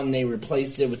was gone and they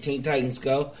replaced it with Teen Titans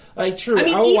Go, true. I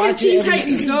mean, even Teen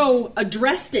Titans Go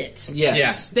addressed it.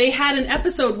 Yes. They had an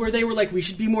episode where they were like, we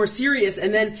should be more serious,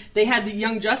 and then they had the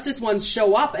Young Justice ones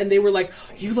show up, and they were like,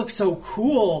 you look so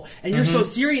cool, and you're so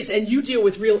serious, and you deal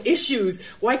with real issues.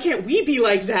 Why can't we be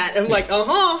like that? And I'm like,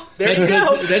 there you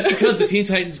go. That's because the Teen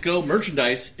Titans Go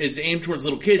merchandise is aimed towards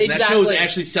little kids, and that show is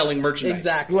actually selling merchandise.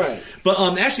 Exactly. Right.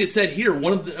 But actually, it said here,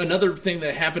 another thing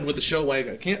that happened with the show,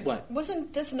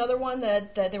 Wasn't this another one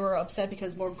that they were upset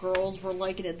because more girls were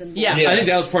liking it than boys? Yeah. I think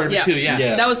that was part of it too.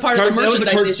 Yeah, that was part of the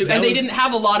merchandise issue, and they didn't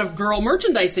have a lot of girl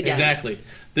merchandise again. Exactly.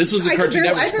 This was the Cartoon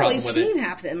Network's problem with it. I've barely seen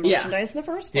half the merchandise in the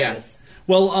first place. Yeah.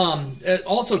 Well,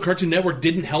 also Cartoon Network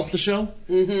didn't help the show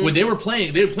when they were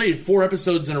playing. They played 4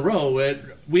 episodes in a row,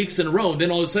 weeks in a row.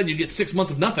 Then all of a sudden, you get 6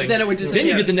 months of nothing. Then it would disappear.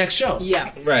 Then you get the next show.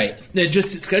 Yeah, right.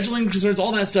 Just scheduling concerns,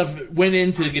 all that stuff went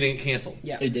into getting it canceled.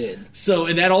 Yeah, it did. So,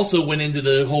 and that also went into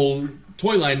the whole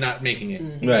toy line not making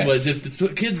it. Right. Was if the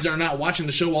kids are not watching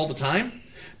the show all the time,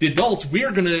 the adults,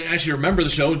 we're going to actually remember the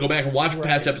show and go back and watch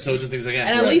past episodes and things like that.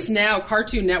 And at least now,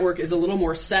 Cartoon Network is a little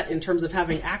more set in terms of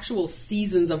having actual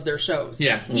seasons of their shows.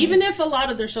 Yeah. Even if a lot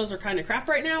of their shows are kind of crap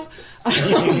right now,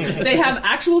 they have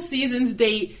actual seasons.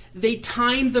 They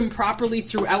time them properly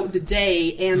throughout the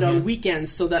day and on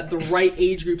weekends so that the right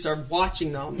age groups are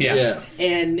watching them. Yeah.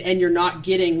 And you're not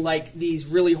getting like these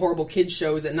really horrible kids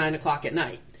shows at 9 o'clock at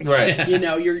night. Right. You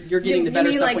know, you're getting the better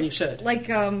mean stuff like, when you should. Like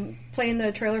playing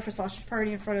the trailer for Sausage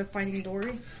Party in front of Finding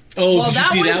Dory. Oh, well, did you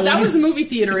see that one? That was the movie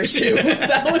theater issue.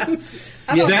 That was.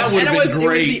 Yeah, that would have been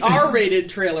great. It was the R-rated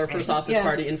trailer for Sausage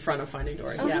Party in front of Finding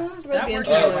Dory. Yeah, that worked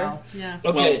out well. Yeah.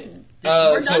 Okay.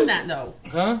 We're done that though.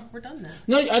 Huh? We're done that.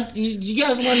 No, you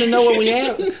guys want to know what we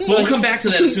have? We'll come back to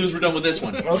that as soon as we're done with this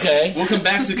one. Okay. We'll come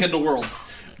back to Kendall Worlds.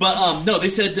 But no, they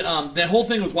said that whole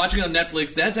thing was watching it on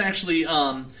Netflix. That's actually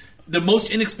the most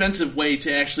inexpensive way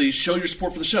to actually show your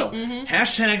support for the show.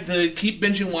 Hashtag the Keep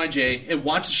Binging YJ and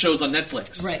watch the shows on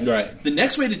Netflix. Right. The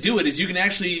next way to do it is you can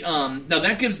actually now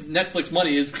that gives Netflix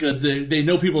money is because they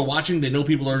know people are watching, they know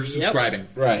people are subscribing.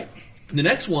 Right. The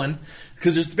next one,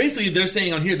 because there's basically they're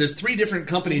saying on here there's 3 different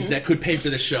companies that could pay for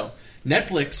this show.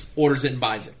 Netflix orders it and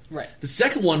buys it. Right. The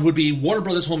second one would be Warner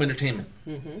Brothers Home Entertainment.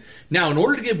 Now, in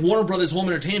order to give Warner Brothers Home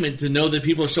Entertainment to know that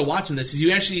people are still watching this,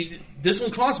 this one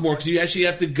costs more because you actually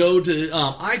have to go to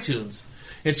iTunes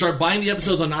and start buying the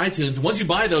episodes on iTunes. Once you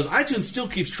buy those, iTunes still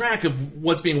keeps track of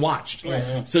what's being watched.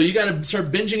 Right. So you got to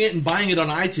start binging it and buying it on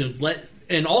iTunes,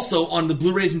 and also on the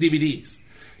Blu-rays and DVDs.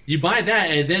 You buy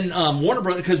that, and then Warner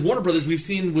Brothers, because Warner Brothers, we've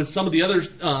seen with some of the others,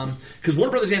 because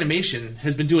Warner Brothers Animation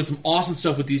has been doing some awesome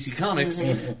stuff with DC Comics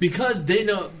because they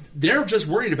know they're just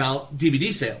worried about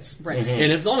DVD sales. Right.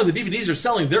 And as long as the DVDs are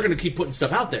selling, they're going to keep putting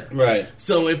stuff out there. Right.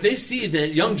 So if they see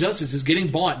that Young Justice is getting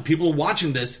bought and people are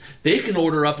watching this, they can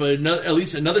order up at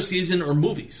least another season or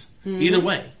movies. Either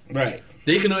way. Right.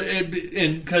 They can, and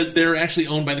because they're actually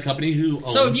owned by the company who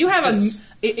owns. So if you have this.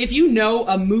 if you know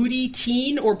a moody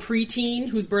teen or preteen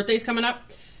whose birthday's coming up,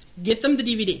 get them the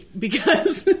DVD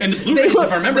because and the Blu-rays,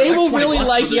 if I remember, they like will $20 really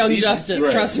like for the Young season. Justice.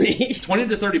 Right. Trust me. $20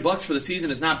 to $30 for the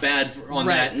season is not bad on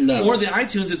that. No. Or the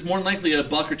iTunes, it's more than likely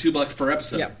 $1 or $2 per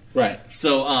episode. Yep. Right.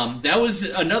 So that was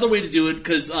another way to do it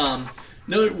because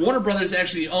Warner Brothers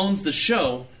actually owns the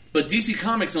show. But DC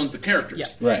Comics owns the characters. Yeah.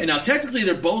 Right. And now, technically,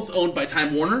 they're both owned by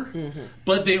Time Warner,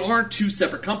 but they are 2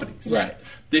 separate companies. Right.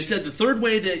 They said the third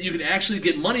way that you could actually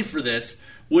get money for this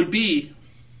would be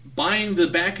buying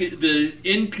the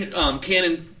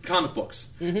in-canon comic books.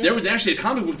 There was actually a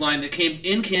comic book line that came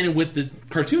in canon with the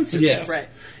cartoon series. Yeah. Right.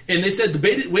 And they said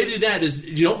the way to do that is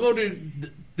you don't go to...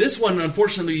 This one,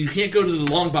 unfortunately, you can't go to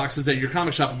the long boxes at your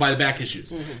comic shop and buy the back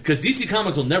issues. Because DC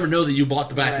Comics will never know that you bought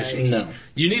the back issues. No.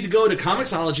 You need to go to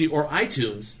Comixology or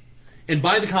iTunes and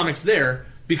buy the comics there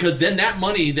because then that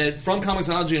money that from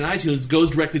Comixology and iTunes goes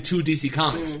directly to DC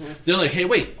Comics. They're like, hey,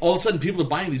 wait, all of a sudden people are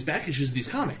buying these back issues of these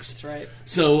comics. That's right.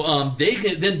 So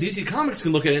then DC Comics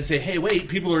can look at it and say, hey, wait,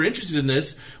 people are interested in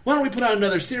this. Why don't we put out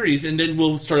another series and then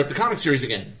we'll start up the comic series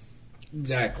again.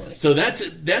 Exactly. So that's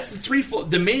the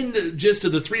threefold. The main gist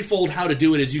of the threefold how to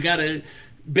do it is you got to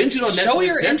binge it on Netflix. Show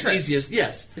your that's interest. The easiest.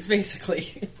 Yes, It's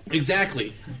basically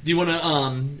exactly. Do you want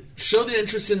to show the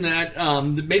interest in that?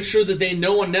 Make sure that they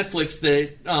know on Netflix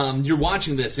that you're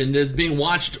watching this and it's being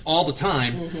watched all the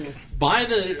time. Buy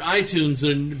the iTunes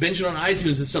and binge it on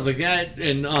iTunes and stuff like that,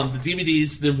 and the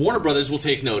DVDs. Then Warner Brothers will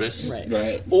take notice.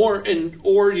 Right. Or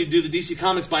you do the DC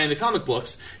Comics buying the comic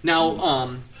books.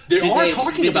 Now. They are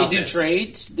talking about Did they do this.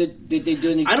 trades? Did they do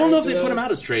any? I don't know if trades they at put all? them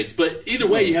out as trades, but either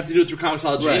way, you have to do it through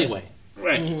Comixology anyway.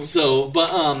 Right. So,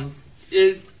 but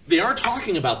they are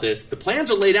talking about this. The plans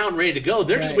are laid out and ready to go.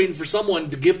 They're just waiting for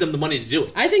someone to give them the money to do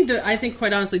it. I think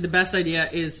quite honestly the best idea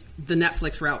is the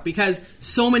Netflix route because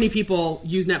so many people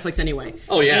use Netflix anyway.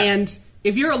 Oh, yeah. And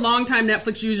if you're a longtime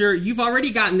Netflix user, you've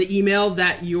already gotten the email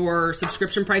that your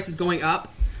subscription price is going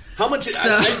up. How much?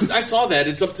 I saw that.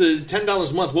 It's up to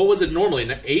 $10 a month. What was it normally?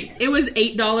 $8? It was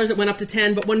 $8. It went up to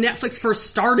 $10. But when Netflix first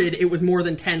started, it was more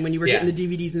than $10 when you were getting the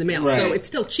DVDs in the mail. Right. So it's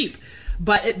still cheap.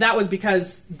 But that was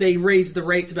because they raised the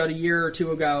rates about a year or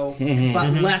two ago, but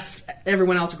left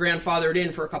everyone else grandfathered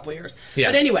in for a couple of years. Yeah.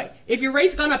 But anyway, if your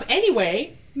rate's gone up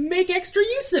anyway, make extra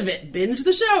use of it. Binge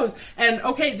the shows. And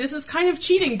okay, this is kind of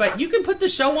cheating, but you can put the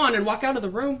show on and walk out of the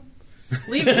room.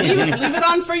 Leave it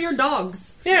on for your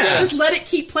dogs. Yeah. Just let it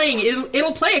keep playing.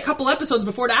 It'll play a couple episodes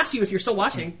before it asks you if you're still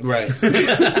watching. Right.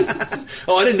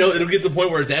 Oh, I didn't know. It'll get to the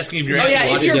point where it's asking if you're Oh actually yeah,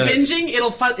 if watching. you're does.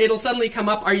 binging, it'll suddenly come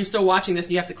up. Are you still watching this?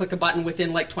 And you have to click a button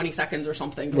within like 20 seconds or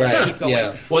something. To Right. Keep going.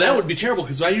 Yeah. Well, that would be terrible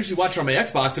because I usually watch it on my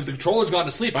Xbox. If the controller's gone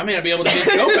to sleep, I may not be able to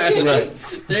go fast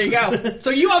enough. There you go.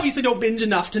 So you obviously don't binge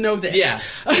enough to know this. Yeah.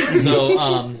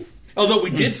 So, although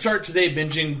we did start today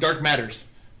binging Dark Matters.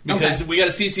 Because we got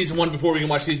to see season 1 before we can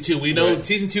watch season 2. We know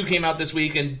season 2 came out this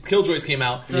week and Killjoys came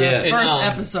out. The first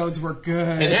episodes were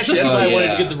good. And actually, that's why I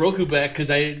wanted to get the Roku back because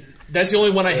that's the only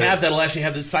one I have that'll actually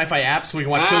have the sci-fi app so we can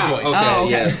watch Killjoys. Okay. Oh,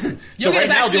 okay. Yes. So You'll get right it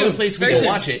back now, the soon. only place we Very can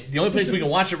soon. watch it, the only place we can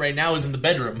watch it right now is in the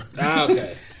bedroom.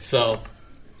 Okay. So,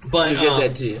 But We'll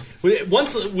get that to you.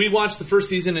 Once we watch the first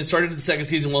season and started the second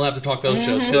season, we'll have to talk those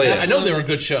shows. 'Cause I know they were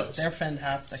good shows. They're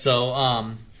fantastic.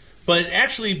 So, but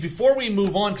actually, before we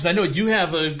move on, because I know you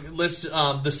have a list,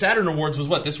 the Saturn Awards was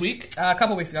what, this week? A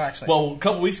couple weeks ago, actually. Well, a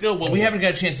couple weeks ago. Well, we haven't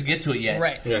got a chance to get to it yet.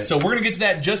 Right. So we're going to get to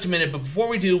that in just a minute. But before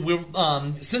we do,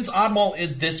 since Oddmall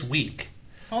is this week.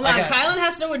 Hold on, Kylan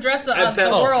has to address the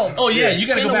found- worlds. Oh, yeah, you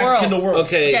got to go back to Kindle Worlds.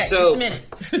 Okay, just so a minute.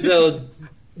 so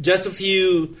just a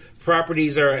few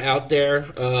properties are out there.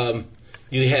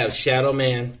 You have Shadow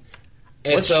Man.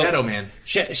 What's Shadow Man?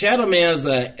 Shadow Man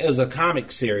is a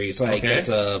comic series. Like Okay. it's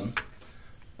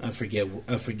I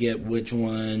forget which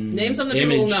one. Name something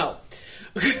people will know.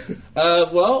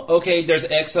 Well, okay. There's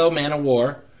XO Man of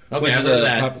War, Okay, which I've is heard of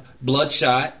that.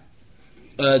 Bloodshot.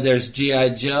 There's G.I.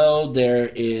 Joe. There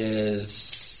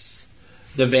is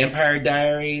the Vampire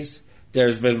Diaries.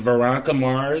 There's Veronica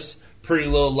Mars. Pretty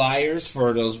Little Liars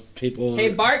for those people. Hey,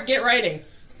 Bart, get writing.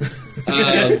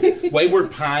 Wayward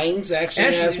Pines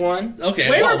actually has one. Okay,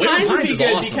 Wayward Pines would be is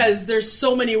good awesome. because there's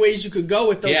so many ways you could go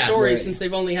with those stories right. since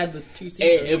they've only had the 2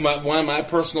 seasons. One of my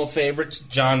personal favorites,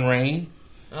 John Rain.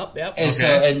 Oh, yep. And so,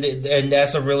 and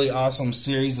that's a really awesome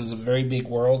series. It's a very big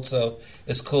world, so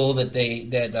it's cool that the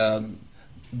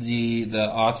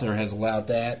author has allowed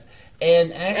that.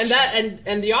 And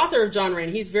the author of John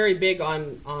Rain, he's very big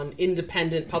on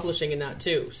independent publishing in that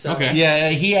too. So yeah,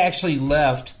 he actually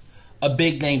left a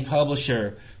big name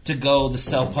publisher to go the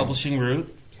self-publishing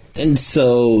route, and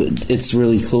so it's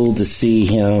really cool to see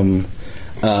him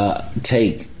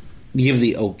give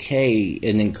the okay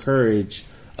and encourage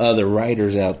other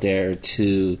writers out there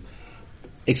to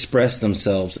express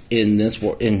themselves in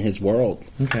his world.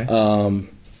 Okay.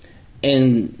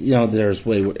 And there's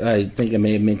I think I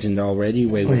may have mentioned already.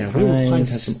 Wayward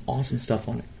Pines has some awesome stuff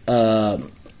on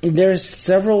it. There's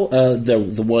several. The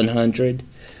 100.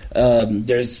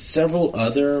 There's several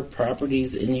other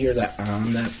properties in here that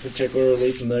I'm not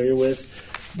particularly familiar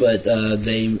with, but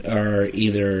they are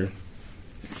either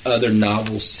other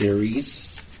novel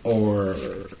series or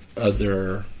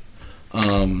other.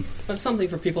 But something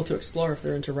for people to explore if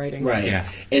they're into writing. Right. Yeah.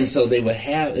 And so they would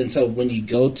have, and so when you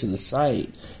go to the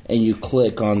site and you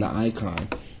click on the icon,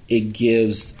 it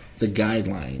gives the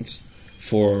guidelines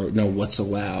for what's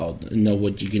allowed,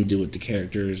 what you can do with the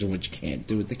characters and what you can't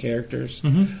do with the characters.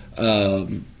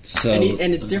 Mm-hmm.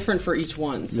 And it's different for each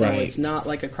one, so Right. it's not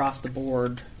like across the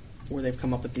board where they've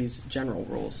come up with these general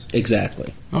rules.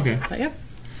 Exactly. Okay. But yeah.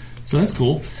 So that's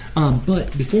cool.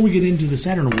 But before we get into the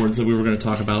Saturn Awards that we were going to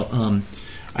talk about,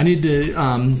 I need to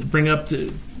bring up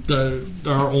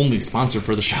our only sponsor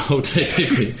for the show.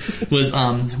 Technically, was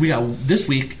we got this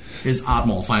week is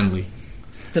Oddmall finally.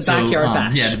 The Backyard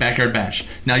Bash. Yeah, the Backyard Bash.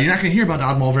 Now, you're not going to hear about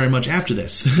Oddmall very much after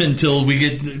this until we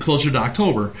get closer to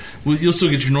October. You'll still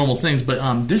get your normal things,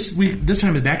 but this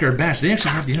time at Backyard Bash, they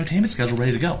actually have the entertainment schedule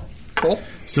ready to go. Cool.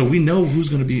 So we know who's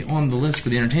going to be on the list for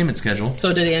the entertainment schedule.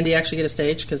 So did Andy actually get a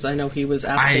stage? Because I know he was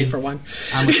asking for one.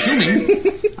 I'm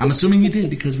assuming he did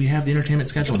because we have the entertainment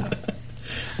schedule now.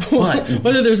 But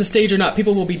whether there's a stage or not,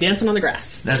 people will be dancing on the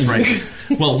grass. That's right.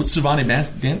 Well, Savani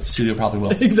Dance Studio probably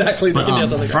will. Exactly. They can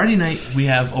dance on the grass. Friday night we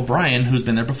have O'Brien, who's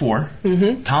been there before.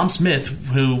 Mm-hmm. Tom Smith,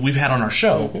 who we've had on our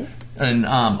show, and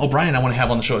O'Brien I want to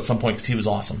have on the show at some point because he was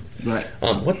awesome. Right.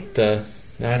 What the?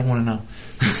 I don't want to know.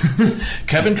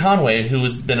 Kevin Conway, who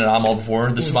has been at Oddmall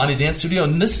before, the Savani Dance Studio,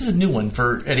 and this is a new one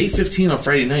for at 8:15 on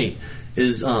Friday night.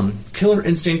 Is Killer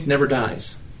Instinct Never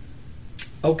Dies?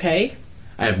 Okay.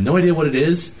 I have no idea what it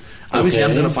is. Obviously,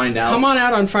 I'm going to find out. Come on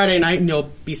out on Friday night and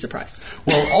you'll be surprised.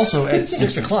 Well, also at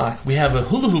 6 o'clock, we have a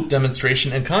hula hoop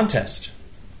demonstration and contest.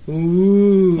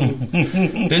 Ooh.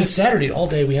 Then Saturday, all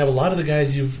day, we have a lot of the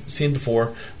guys you've seen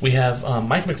before. We have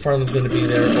Mike McFarlane's going to be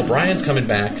there. O'Brien's coming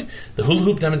back. The hula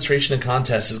hoop demonstration and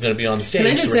contest is going to be on the stage.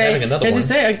 Can I just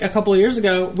say, a couple of years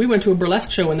ago, we went to a burlesque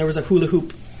show and there was a hula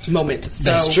hoop moment. So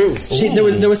that's true.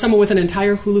 There was someone with an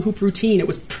entire hula hoop routine. It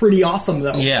was pretty awesome,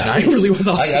 though. Yeah, nice. It really was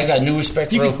awesome. I got new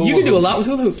respect for hula hoop. You can do a lot with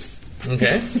hula hoops.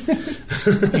 Okay.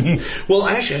 Well,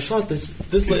 actually, I saw this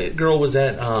girl was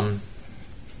at.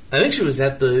 I think she was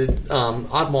at the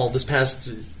Oddmall this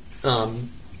past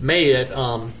May at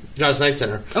John's Night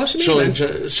Center. Oh, she showing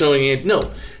it. No.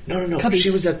 Cubbies.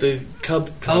 She was at the Cub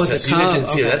contest. You didn't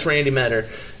see her. That's where Andy met her,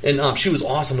 and she was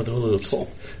awesome with the hula hoops.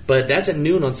 Cool. But that's at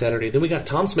noon on Saturday. Then we got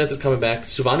Tom Smith is coming back.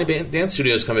 Savani Dance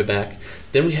Studio is coming back.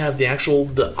 Then we have the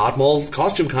Oddmall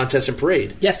costume contest and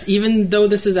parade. Yes, even though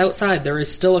this is outside, there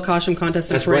is still a costume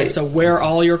contest and That's parade. right. So wear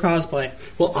all your cosplay.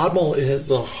 Well, Oddmall has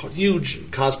a huge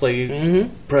cosplay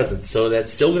presence, so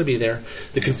that's still going to be there.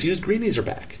 The Confused Greenies are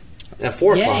back at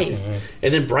 4 o'clock.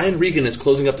 And then Brian Regan is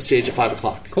closing up the stage at 5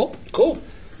 o'clock. Cool.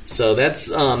 So that's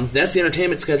the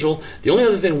entertainment schedule. The only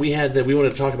other thing we had that we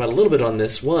wanted to talk about a little bit on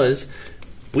this was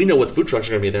we know what the food trucks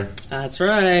are going to be there. That's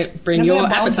right. Bring your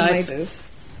appetites.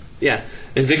 Yeah,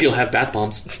 and Vicky will have bath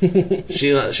bombs.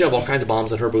 She'll have all kinds of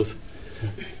bombs at her booth.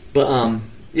 But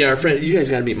yeah, our friend, you guys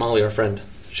got to meet Molly, our friend.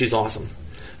 She's awesome.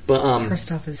 But her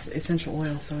stuff is essential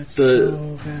oil, so it's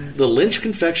so good. The Lynch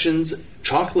Confections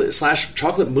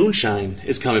chocolate moonshine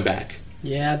is coming back.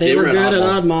 Yeah, they were good at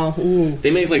Oddmall. Ooh. They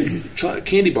make like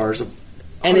candy bars of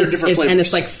 100 different flavors. And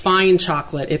it's like fine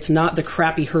chocolate. It's not the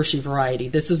crappy Hershey variety.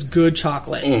 This is good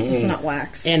chocolate. Mm-hmm. It's not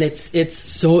wax. And it's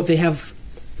so they have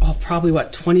probably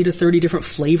 20 to 30 different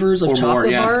flavors of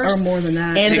chocolate bars, or more than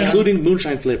that, and including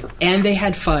moonshine flavor. And they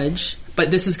had fudge. But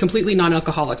this is completely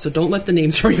non-alcoholic, so don't let the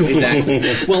name throw you off. Exactly.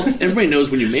 Well, everybody knows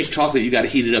when you make chocolate, you got to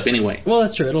heat it up anyway. Well,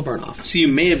 that's true. It'll burn off. So you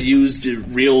may have used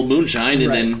real moonshine,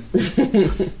 and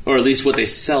then, or at least what they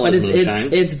sell as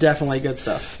moonshine. It's definitely good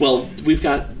stuff. Well,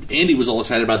 Andy was all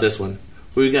excited about this one.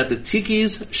 We've got the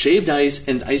Tiki's Shaved Ice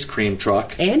and Ice Cream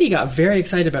truck. Andy got very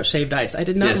excited about shaved ice. I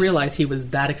did not realize he was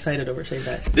that excited over shaved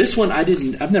ice. This one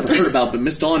I've never heard about, but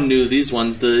Miss Dawn knew these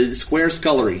ones, the Square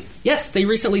Scullery. Yes, they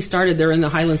recently started. They're in the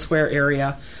Highland Square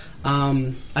area.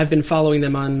 I've been following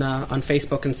them on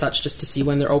Facebook and such just to see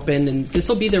when they're open, and this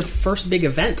will be their first big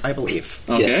event, I believe.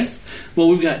 Okay. Yes. Well,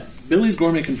 we've got Billy's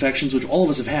Gourmet Confections, which all of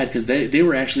us have had because they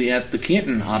were actually at the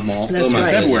Canton Oddmall in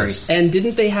February. And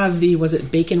didn't they have was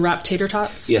it bacon wrapped tater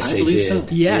tots? Yes, I believe so.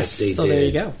 Yes, so there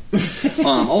you go.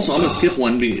 Also, I'm going to skip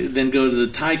one, then go to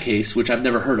the Thai case, which I've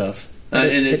never heard of.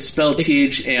 And it's spelled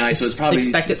THAI, so it's probably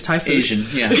expect it's Thai food. Asian.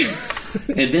 Yeah.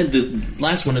 And then the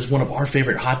last one is one of our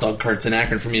favorite hot dog carts in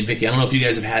Akron for me and Vicky. I don't know if you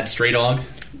guys have had Stray Dog.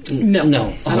 No.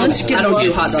 Munchkin I don't do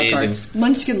loves hot dog amazing. carts.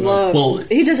 Munchkin love. Well,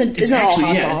 he doesn't. It's not actually,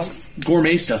 all hot dogs. It's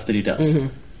gourmet stuff that he does,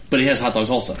 but he has hot dogs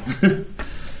also.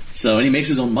 So, and he makes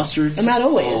his own mustards. And not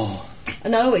always.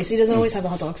 And not always. He doesn't always have the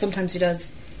hot dogs. Sometimes he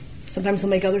does. Sometimes he'll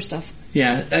make other stuff.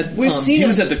 Yeah, We've seen he him.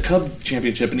 was at the Cub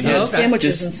Championship and he had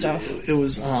sandwiches and stuff. It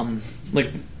was like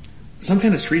some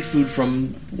kind of street food from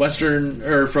Western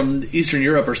or from Eastern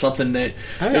Europe or something. That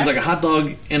it was like a hot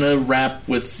dog in a wrap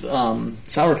with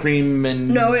sour cream and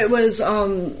no, it was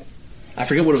I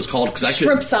forget what it was called because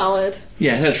shrimp salad.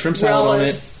 Yeah, it had a shrimp salad on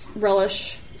it,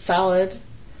 relish salad,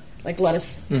 like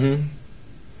lettuce. Mm-hmm.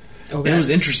 Okay. And it was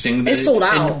interesting. It sold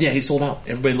out. Yeah, he sold out.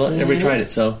 Everybody tried it.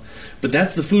 So, but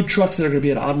that's the food trucks that are going to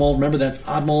be at Oddmall. Remember, that's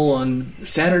Oddmall on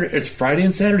Saturday. It's Friday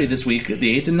and Saturday this week,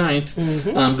 the 8th and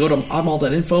 9th. Go to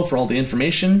oddmall.info for all the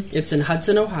information. It's in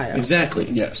Hudson, Ohio.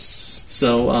 Exactly. Yes.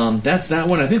 So that's that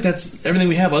one. I think that's everything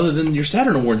we have other than your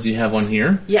Saturn Awards you have on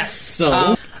here. Yes.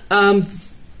 So.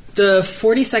 The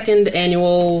 42nd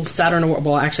annual Saturn Award.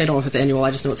 Well, actually, I don't know if it's annual.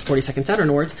 I just know it's 42nd Saturn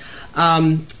Awards.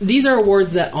 These are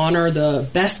awards that honor the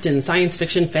best in science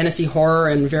fiction, fantasy, horror,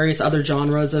 and various other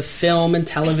genres of film and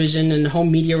television and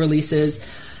home media releases.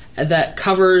 That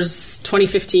covers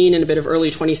 2015 and a bit of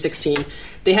early 2016.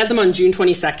 They had them on June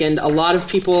 22nd. A lot of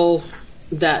people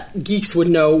that geeks would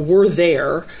know were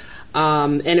there,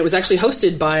 and it was actually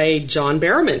hosted by John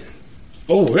Barrowman.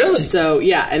 Oh, really? So,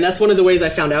 yeah, and that's one of the ways I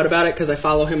found out about it, because I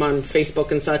follow him on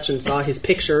Facebook and such and saw his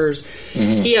pictures.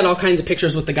 Mm-hmm. He had all kinds of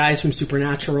pictures with the guys from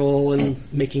Supernatural and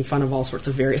making fun of all sorts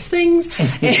of various things,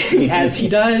 as he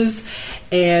does.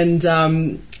 And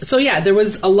so, yeah, there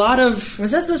was a lot of...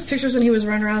 Was that those pictures when he was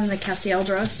running around in the Castiel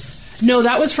dress? No,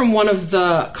 that was from one of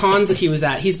the cons that he was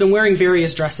at. He's been wearing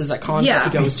various dresses at cons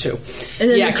that he goes to. And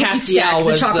then the Castiel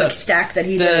was the chocolate stack that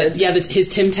he did. Yeah, his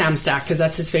Tim Tam stack, because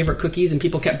that's his favorite cookies, and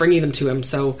people kept bringing them to him.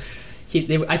 So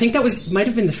I think that might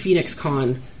have been the Phoenix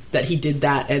Con that he did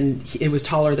that, and it was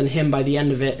taller than him by the end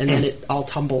of it, and then it all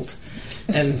tumbled.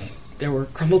 And there were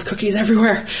crumbled cookies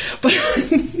everywhere. But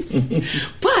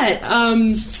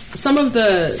some of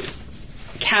the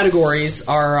categories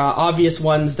are obvious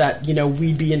ones that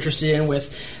we'd be interested in,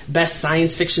 with best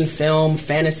science fiction film,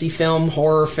 fantasy film,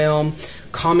 horror film,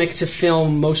 comic to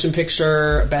film, motion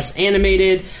picture, best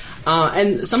animated,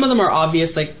 and some of them are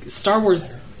obvious, like Star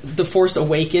Wars The Force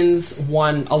Awakens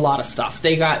won a lot of stuff.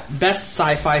 They got best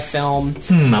sci-fi film,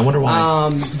 I wonder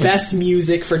why. Best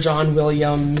music for John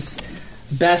Williams,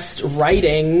 best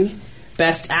writing,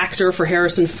 Best Actor for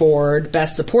Harrison Ford,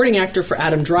 Best Supporting Actor for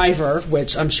Adam Driver,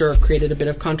 which I'm sure created a bit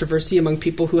of controversy among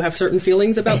people who have certain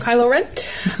feelings about Kylo Ren.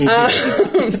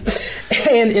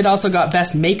 And it also got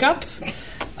Best Makeup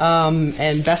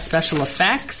and Best Special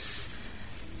Effects.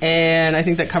 And I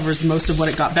think that covers most of what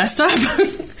it got best of.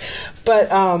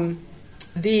 But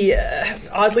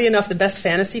oddly enough, the Best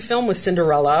Fantasy Film was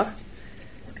Cinderella.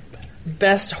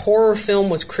 Best horror film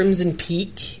was Crimson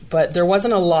Peak, but there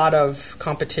wasn't a lot of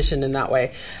competition in that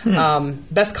way.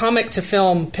 Best comic to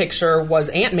film picture was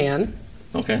Ant-Man,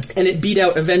 Okay. And it beat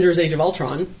out Avengers Age of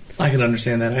Ultron. I can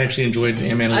understand that. I actually enjoyed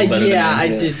Ant-Man a little better than I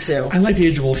Ant-Man. did too. I liked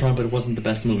Age of Ultron, but it wasn't the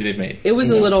best movie they've made. It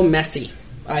was a little messy,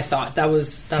 I thought.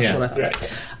 That's what I thought.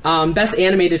 Right. Best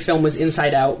animated film was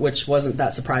Inside Out, which wasn't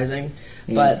that surprising.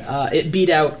 But it beat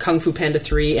out Kung Fu Panda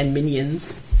 3 and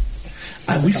Minions.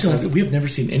 We have never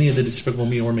seen any of the Despicable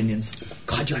Me or Minions.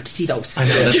 God, you have to see those. I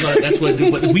know, that's what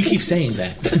we keep saying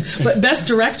that. But Best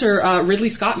Director, Ridley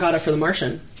Scott got it for The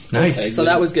Martian. Nice. Okay, so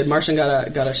that was good. Martian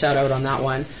got a shout out on that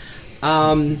one.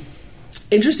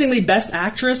 Interestingly, Best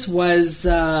Actress was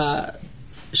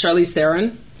Charlize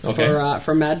Theron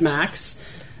for Mad Max,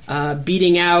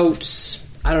 beating out,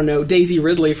 I don't know, Daisy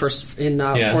Ridley in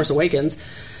Force Awakens.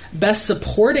 Best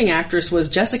Supporting Actress was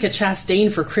Jessica Chastain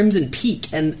for Crimson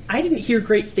Peak, and I didn't hear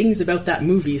great things about that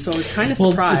movie, so I was kind of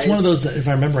surprised. Well, it's one of those, if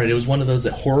I remember right, it was one of those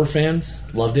that horror fans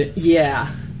loved it. Yeah.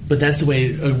 But that's the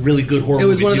way a really good horror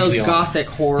movie is. It was one of those usually gothic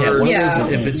horrors.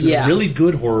 If it's a really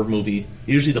good horror movie,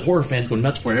 usually the horror fans go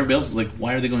nuts for it. Everybody else is like,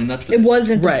 why are they going nuts for this? It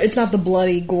wasn't. Right. It's not the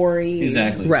bloody, gory.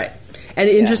 Exactly. Right. And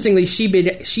interestingly, she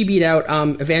beat out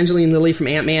Evangeline Lilly from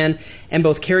Ant-Man, and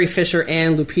both Carrie Fisher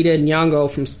and Lupita Nyong'o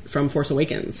from Force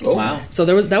Awakens. Oh, wow. So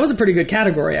that was a pretty good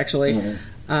category, actually.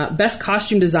 Mm-hmm. Best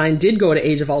Costume Design did go to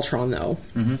Age of Ultron, though.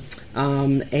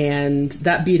 Mm-hmm. And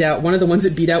that beat out, one of the ones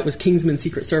that beat out was Kingsman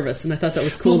Secret Service, and I thought that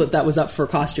was cool that was up for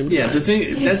costume design. Yeah, the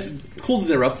thing, that's cool that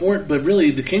they're up for it, but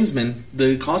really, the Kingsman,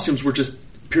 the costumes were just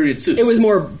period suits. It was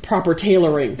more proper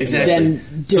tailoring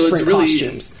than different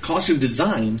costumes. Costume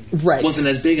design wasn't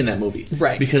as big in that movie,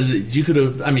 right? Because you could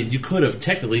have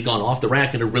technically gone off the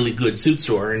rack at a really good suit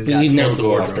store and got never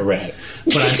go off the rack.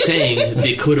 But I'm saying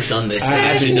they could have done this.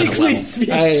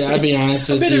 I'll be honest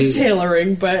with you. A bit of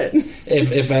tailoring, but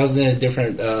if I was in a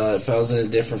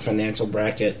different financial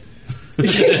bracket,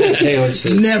 tailored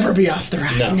suits. Never be off the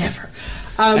rack. No. Never.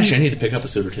 Actually, I need to pick up a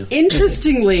suit or two.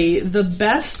 Interestingly, the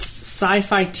Best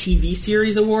Sci-Fi TV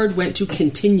Series award went to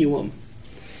Continuum,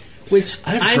 which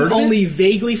I'm only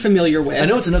vaguely familiar with. I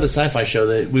know it's another sci-fi show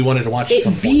that we wanted to watch at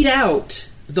some point. It beat out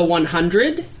The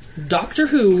 100, Doctor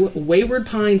Who, Wayward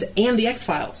Pines, and The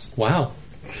X-Files. Wow.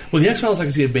 Well, The X-Files I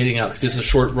can see it baiting out because it's a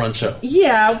short-run show.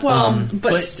 Yeah, well,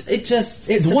 but it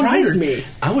surprised me.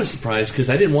 I was surprised because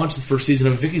I didn't watch the first season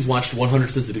of it. Vicky's watched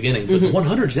 100 since the beginning, but The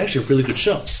 100 is actually a really good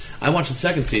show. I watched the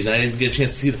second season. I didn't get a chance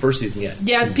to see the first season yet.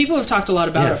 Yeah, people have talked a lot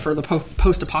about it for the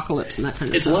post-apocalypse and that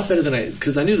kind of stuff. It's a lot better than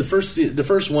because I knew the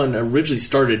first one originally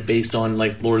started based on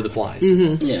like Lord of the Flies.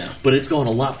 Mm-hmm. Yeah, but it's gone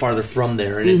a lot farther from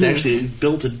there, and it's actually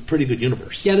built a pretty good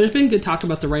universe. Yeah, there's been good talk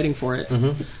about the writing for it.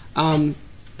 Mm-hmm.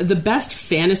 The Best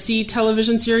Fantasy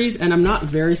Television Series, and I'm not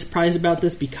very surprised about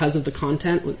this because of the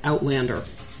content, was Outlander.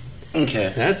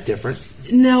 Okay, that's different.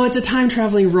 No, it's a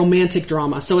time-traveling romantic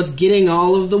drama, so it's getting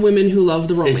all of the women who love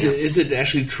the romance. Is it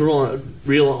actually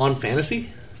real on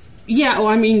fantasy? Yeah, well,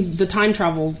 I mean, the time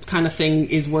travel kind of thing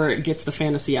is where it gets the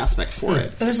fantasy aspect for it.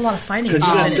 But there's a lot of fighting.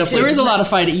 There is a lot of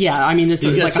fighting, yeah. I mean, it's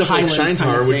like a Highlands kind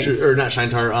of thing. Or not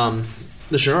Shintar,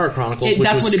 the Shannara Chronicles.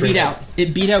 That's what it beat out.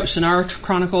 It beat out Shannara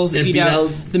Chronicles. It beat out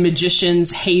The Magicians,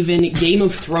 Haven, Game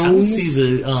of Thrones. I would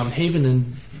see the Haven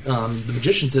and The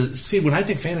Magicians. See, when I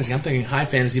think fantasy, I'm thinking high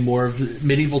fantasy, more of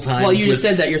medieval times. Well, you just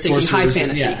said that. You're thinking high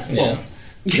fantasy. Yeah. Well,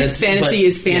 fantasy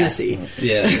is fantasy.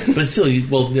 Yeah. But still,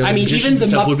 I mean, even the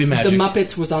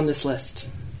Muppets was on this list.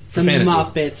 The fantasy.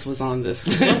 Muppets was on this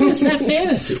list. It's not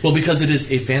fantasy. Well, because it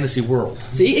is a fantasy world.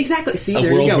 See, exactly. See, there you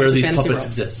go. A world where it's these puppets world.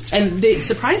 Exist. And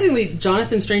surprisingly,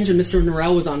 Jonathan Strange and Mr.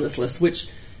 Norrell was on this list, which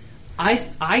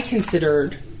I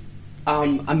considered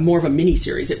more of a mini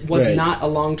series. It was not a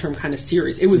long term kind of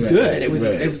series. It was good. It was.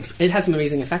 It had some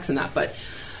amazing effects in that, but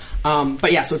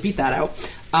yeah, so it beat that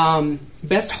out.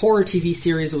 Best horror TV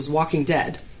series was Walking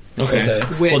Dead. Okay.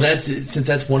 Which, well,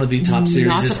 that's one of the top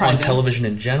series on television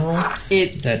in general.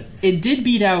 It did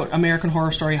beat out American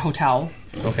Horror Story Hotel.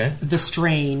 Okay. The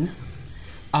Strain.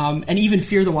 And even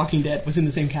Fear the Walking Dead was in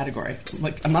the same category.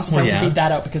 Like, I'm not surprised to beat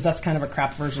that out because that's kind of a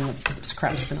crap version of the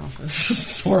crap spinoff.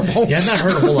 It's horrible. Yeah, I've not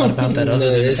heard a whole lot about that other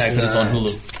than the fact that it's on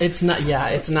Hulu. It's not. Yeah,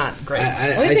 it's not great.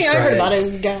 The only thing I heard about it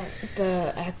is got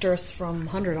the actress from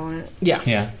 100 on it.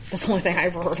 Yeah. That's the only thing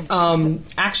I've heard.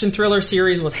 Action thriller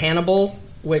series was Hannibal,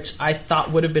 which I thought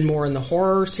would have been more in the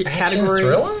horror category.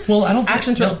 Thriller? Well, I don't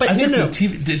action thriller, but I think no.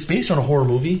 it's based on a horror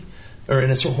movie or in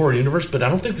a horror universe, but I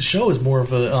don't think the show is more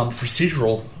of a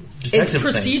procedural detective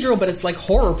It's procedural, but it's like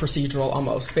horror procedural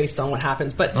almost based on what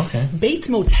happens. But Bates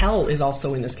Motel is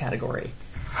also in this category,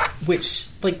 which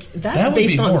that's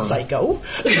based on Psycho.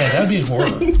 Yeah, that would be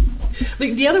horror.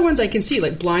 Like the other ones I can see,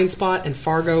 like Blind Spot and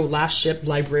Fargo, Last Ship,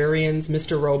 Librarians,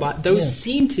 Mr. Robot, those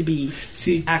seem to be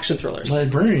action thrillers.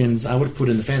 Librarians, I would have put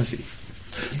in the fantasy.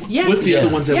 Yeah, with the other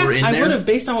ones that were in I there? would have,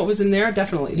 based on what was in there,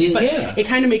 definitely. But it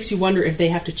kind of makes you wonder if they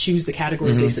have to choose the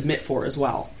categories they submit for as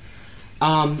well.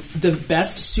 The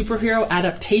best superhero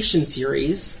adaptation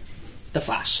series, The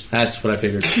Flash. That's what I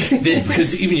figured.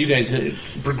 Because even you guys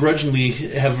begrudgingly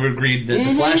have agreed that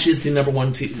The Flash is the number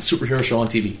one superhero show on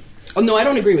TV. Oh no, I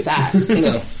don't agree with that.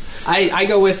 No, I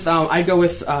go with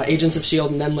Agents of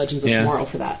S.H.I.E.L.D. and then Legends of Tomorrow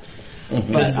for that.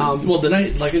 But,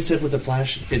 like I said with The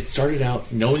Flash, it started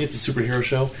out knowing it's a superhero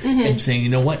show and saying, you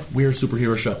know what, we're a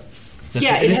superhero show.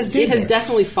 It has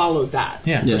definitely followed that.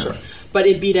 Yeah, for sure. But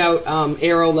it beat out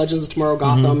Arrow, Legends of Tomorrow,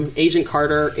 Gotham, Agent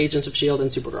Carter, Agents of S.H.I.E.L.D.,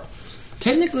 and Supergirl.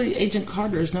 Technically, Agent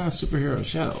Carter is not a superhero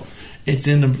show. It's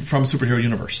from superhero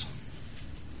universe.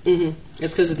 It's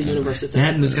because of the universe it's in.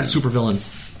 And it's got supervillains.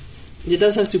 It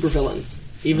does have supervillains,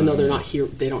 even though they're not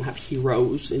they don't have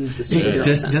heroes in the superhero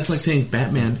sense. That's like saying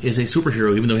Batman is a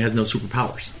superhero even though he has no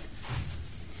superpowers.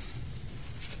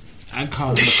 I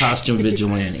call him a costume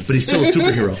vigilante. But he's still a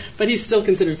superhero. But he's still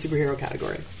considered superhero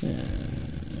category.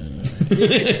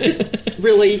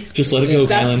 Really? Just let it go,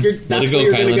 Kylan. That's where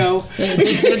you're going to go.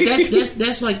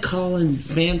 That's like calling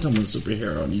Phantom a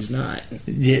superhero, and he's not.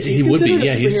 Yeah, he would be.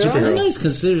 Yeah, he's a superhero. I know he's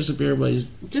considered a superhero, but he's...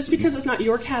 Just because it's not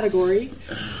your category.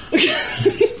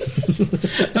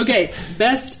 Okay,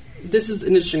 best... This is an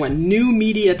interesting one. New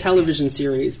media television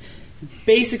series.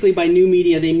 Basically, by new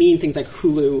media, they mean things like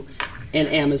Hulu and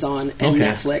Amazon and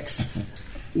Netflix.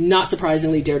 Not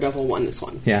surprisingly, Daredevil won this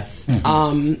one. Yeah.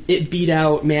 It beat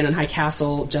out Man in High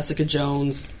Castle, Jessica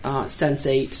Jones,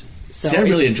 Sense8. So I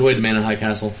really enjoyed The Man in High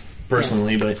Castle,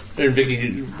 personally, but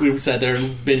Vicky, we sat there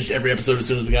and binged every episode as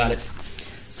soon as we got it.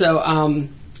 So, and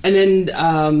then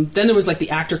there was like the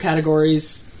actor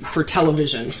categories for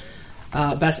television.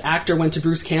 Best actor went to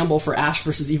Bruce Campbell for Ash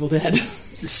vs. Evil Dead.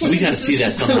 We got to see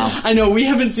that somehow. I know, we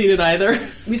haven't seen it either.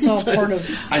 We saw part of...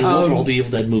 I love all the Evil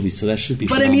Dead movies, so that should be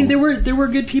phenomenal. I mean, there were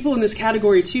good people in this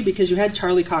category, too, because you had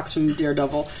Charlie Cox from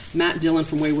Daredevil, Matt Dillon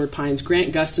from Wayward Pines,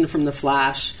 Grant Gustin from The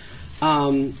Flash,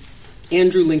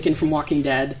 Andrew Lincoln from Walking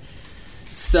Dead.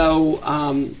 So,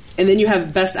 and then you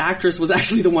have Best Actress was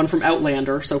actually the one from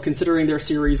Outlander, so considering their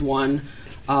Series 1,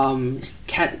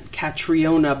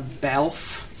 Catriona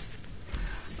Balfe.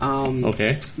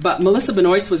 But Melissa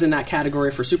Benoist was in that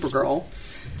category for Supergirl,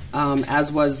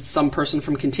 as was some person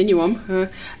from Continuum,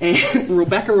 and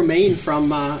Rebecca Romaine from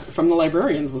The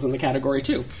Librarians was in the category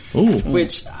too. Ooh.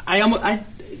 Which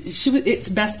it's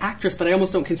Best Actress, but I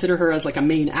almost don't consider her as like a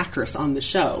main actress on the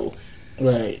show,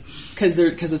 right? Because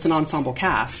it's an ensemble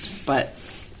cast, but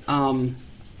the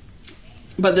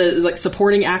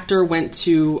supporting actor went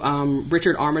to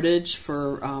Richard Armitage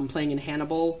for playing in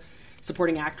Hannibal.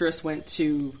 Supporting actress went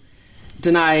to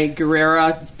Danai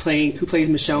Gurira, who plays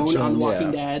Michonne on The Walking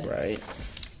Dead. Right.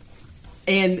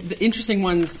 And the interesting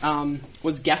ones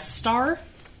was guest star.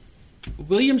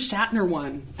 William Shatner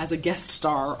won as a guest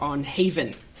star on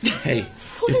Haven. Hey,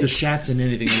 if the Shat's in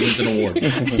anything, he wins an award.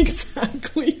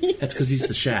 Exactly. That's because he's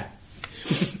the Shat.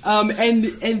 And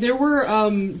there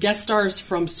were guest stars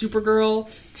from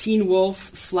Supergirl, Teen Wolf,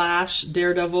 Flash,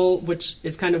 Daredevil, which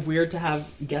is kind of weird to have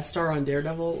guest star on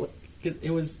Daredevil.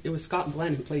 It was Scott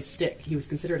Glenn who plays Stick. He was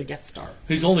considered a guest star.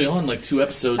 He's only on like 2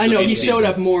 episodes. I know, he showed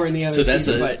up more in the other season.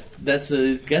 So that's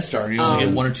a guest star. You only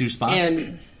get 1 or 2 spots.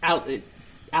 And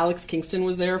Alex Kingston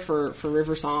was there for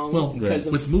River Song. Well,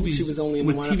 with movies, she was only in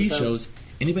with one TV episode. shows,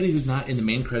 anybody who's not in the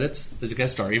main credits is a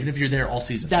guest star, even if you're there all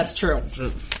season. That's true.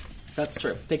 That's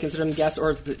true. They consider them guests,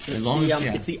 or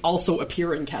it's the also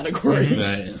appearing category.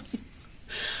 Right.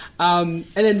 And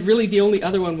then really the only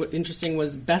other one interesting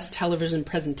was Best Television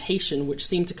Presentation, which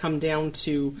seemed to come down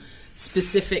to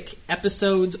specific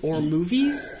episodes or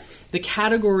movies. The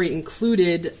category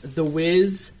included The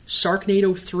Wiz,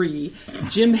 Sharknado 3,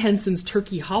 Jim Henson's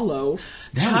Turkey Hollow.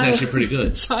 That was actually pretty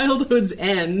good. Childhood's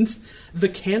End, The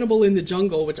Cannibal in the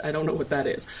Jungle, which I don't know what that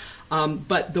is.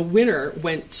 But the winner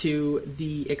went to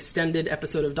the extended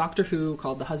episode of Doctor Who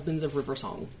called The Husbands of River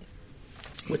Song,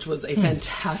 which was a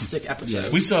fantastic episode. Yeah.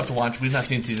 We still have to watch. We've not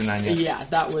seen season 9 yet. Yeah,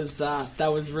 that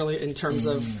was really in terms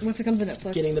of once it comes to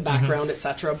Netflix, getting the background,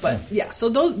 etc. But yeah, so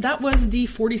that was the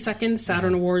 42nd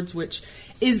Saturn Awards, which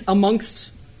is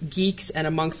amongst geeks and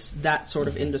amongst that sort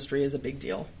of industry is a big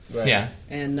deal. Right. Yeah,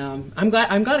 and I'm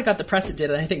glad it got the press it did.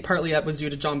 And I think partly that was due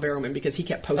to John Barrowman because he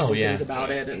kept posting things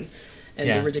about it and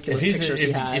the ridiculous pictures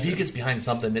he had. If he gets behind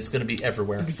something, it's going to be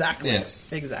everywhere. Exactly.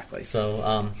 Yes. Exactly.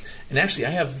 So, and actually,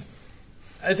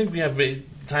 I think we have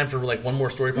time for like one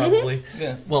more story, probably. Mm-hmm.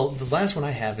 Yeah. Well, the last one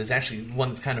I have is actually one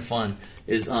that's kind of fun.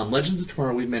 Is Legends of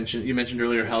Tomorrow? You mentioned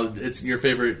earlier how it's your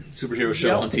favorite superhero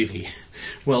show on TV.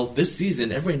 Well, this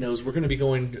season, everybody knows we're going to be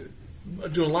going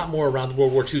doing a lot more around the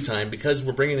World War II time because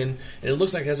we're bringing in, and it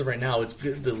looks like as of right now, it's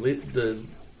good,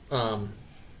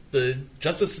 the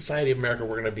Justice Society of America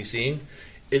we're going to be seeing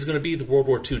is going to be the World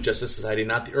War II Justice Society,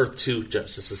 not the Earth 2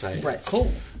 Justice Society. Right. Cool.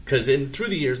 Because through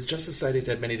the years, the Justice Society has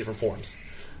had many different forms.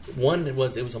 One, it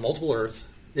was a multiple Earth,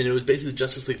 and it was basically the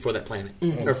Justice League for that planet,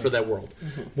 or for that world.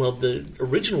 Well, the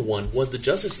original one was the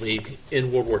Justice League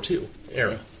in World War II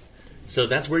era. So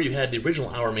that's where you had the original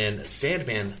Hourman,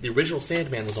 Sandman. The original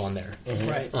Sandman was on there.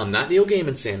 Right. Not Neil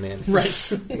Gaiman's Sandman.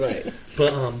 Right. Right.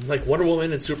 But like Wonder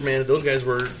Woman and Superman, those guys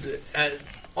were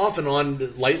off and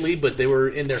on lightly, but they were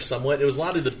in there somewhat. It was a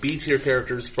lot of the B-tier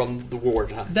characters from the war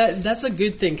time. That's a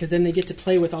good thing, because then they get to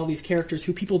play with all these characters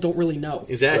who people don't really know.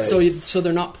 Exactly. So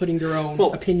they're not putting their own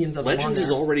opinions of Legends them on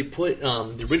has already put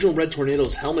the original Red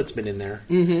Tornado's helmet's been in there,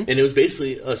 and it was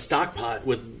basically a stock pot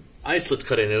with ice slits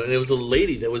cut into it, and it was a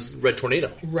lady that was Red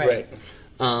Tornado. Right.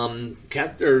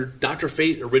 Dr.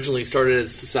 Fate originally started as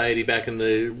a society back in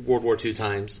the World War II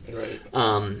times. Right.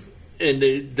 And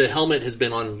the helmet has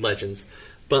been on Legends.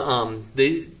 But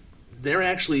they're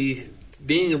actually,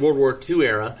 being in World War II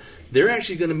era, they're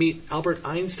actually going to meet Albert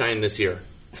Einstein this year.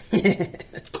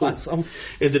 Awesome.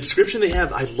 And the description they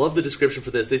have, I love the description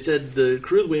for this. They said the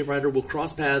crew of the Wave Rider will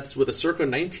cross paths with a circa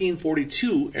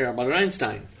 1942 Albert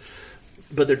Einstein.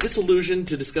 But they're disillusioned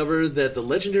to discover that the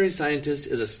legendary scientist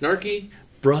is a snarky,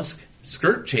 brusque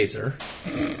skirt chaser.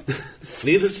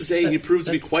 Needless to say, he proves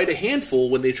to be quite a handful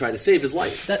when they try to save his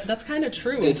life. That's kind of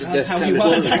true. That's how kinda he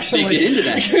was, actually. They get into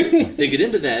that. They get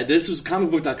into that. This was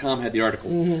comicbook.com had the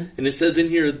article. And it says in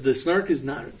here, the snark is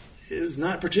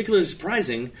not particularly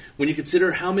surprising when you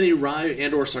consider how many wry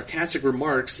and or sarcastic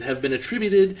remarks have been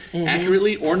attributed,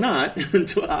 accurately or not,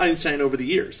 to Einstein over the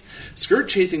years. Skirt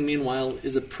chasing, meanwhile,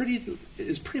 is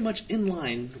pretty much in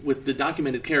line with the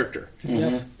documented character.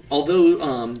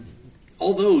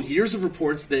 Although years of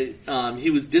reports that he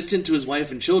was distant to his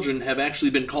wife and children have actually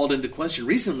been called into question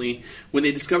recently when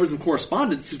they discovered some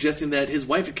correspondence suggesting that his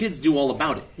wife and kids knew all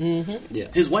about it. Yeah.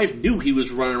 His wife knew he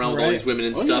was running around with all these women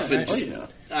and stuff. And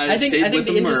I think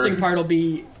the interesting part will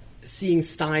be seeing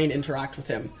Stein interact with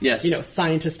him. Yes.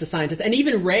 Scientist to scientist. And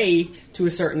even Ray to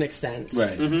a certain extent.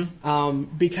 Right.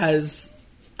 Because,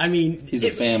 I mean... He's a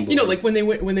fanboy. Like when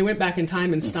they went back in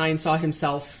time and Stein saw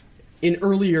himself in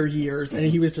earlier years and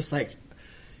he was just like,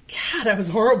 God, that was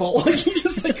horrible. Like, he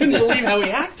just couldn't believe how he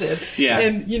acted. Yeah.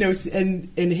 And,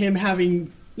 and him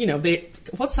having,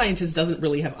 what scientist doesn't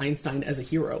really have Einstein as a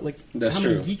hero? Like, That's how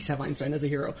true. many geeks have Einstein as a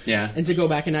hero? Yeah. And to go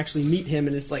back and actually meet him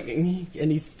and it's like, and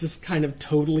he's just kind of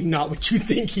totally not what you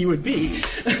think he would be.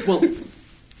 Well,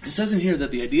 it says in here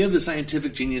that the idea of the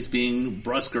scientific genius being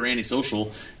brusque or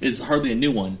antisocial is hardly a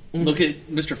new one. Look at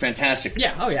Mr. Fantastic.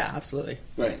 Yeah, oh yeah, absolutely.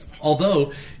 Right.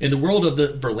 Although, in the world of the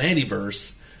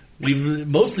Berlantiverse, we've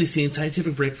mostly seen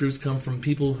scientific breakthroughs come from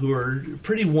people who are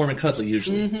pretty warm and cuddly,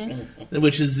 usually,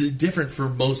 which is different for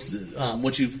most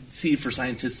what you see for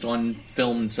scientists on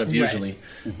film and stuff, usually.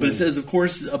 Right. But it says, of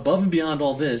course, above and beyond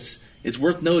all this, it's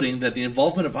worth noting that the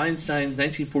involvement of Einstein's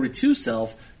 1942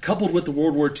 self, coupled with the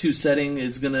World War II setting,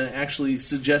 is going to actually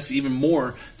suggest even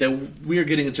more that we are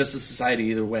getting a Justice Society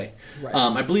either way. Right.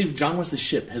 I believe John Wesley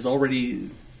Shipp has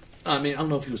already... I mean, I don't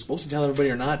know if he was supposed to tell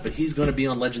everybody or not, but he's going to be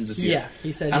on Legends this year. Yeah,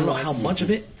 he said I don't he know was. how much of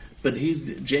it, but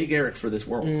he's Jay Garrick for this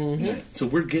world. So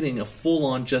we're getting a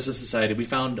full-on Justice Society. We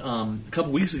found a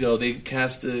couple weeks ago they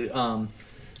cast I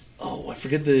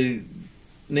forget the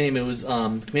name. It was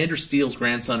Commander Steele's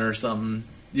grandson or something.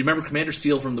 You remember Commander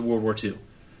Steele from the World War II?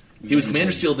 He was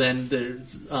Commander Steele then.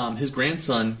 His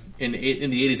grandson in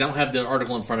the 80s. I don't have the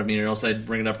article in front of me, or else I'd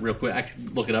bring it up real quick. I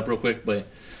could look it up real quick, but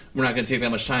we're not going to take that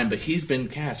much time. But he's been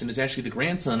cast, and is actually the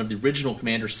grandson of the original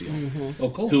Commander Steele, Oh,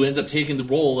 cool. who ends up taking the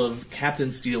role of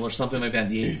Captain Steele or something like that in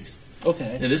the 80s.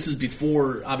 Okay. And this is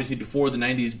before the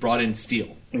 90s brought in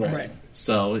Steele. Right.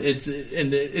 So it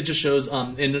just shows,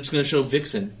 and it's going to show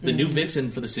Vixen, the new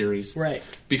Vixen for the series, Right.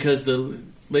 Because the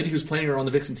lady who's playing her on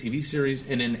the Vixen TV series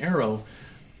and in Arrow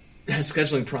has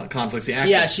scheduling conflicts. The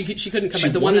actress, Yeah, she couldn't come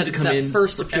back. The one wanted that, to come that in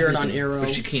first for appeared on everything, Arrow. but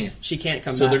she can't. She can't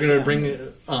come So back. they're going to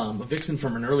bring a Vixen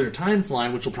from an earlier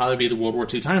timeline, which will probably be the World War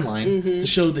II timeline, to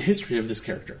show the history of this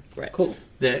character. Right. Cool.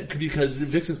 Because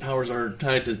Vixen's powers are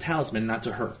tied to the talisman, not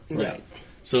to her. Right.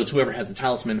 So it's whoever has the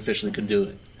talisman officially can do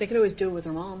it. They could always do it with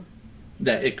her mom.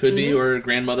 That it could be, or a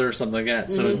grandmother or something like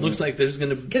that. So it looks like there's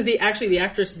going to... Because the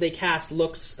actress they cast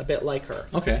looks a bit like her.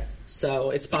 Okay.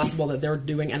 So it's possible that they're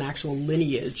doing an actual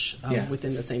lineage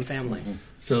within the same family.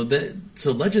 So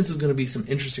Legends is going to be some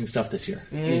interesting stuff this year.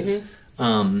 And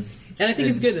I think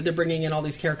it's good that they're bringing in all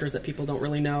these characters that people don't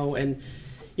really know. And,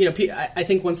 I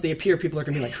think once they appear, people are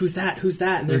going to be like, who's that? Who's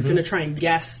that? And they're going to try and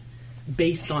guess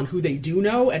based on who they do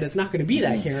know, and it's not going to be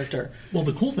that character. Well,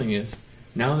 the cool thing is,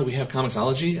 now that we have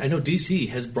Comixology, I know DC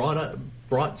has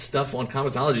brought stuff on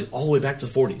Comixology all the way back to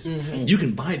the 40s. Mm-hmm. You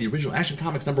can buy the original Action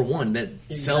Comics #1 that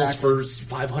sells for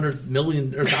 $500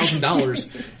 million or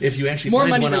 $1,000 if you actually More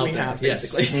find money one than out we there. have,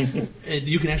 basically. And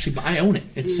you can actually I own it.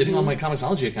 It's sitting on my Mm-hmm.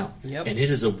 Comixology account, Yep. and it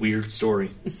is a weird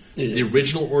story. The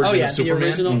original origin Oh yeah, of Superman. the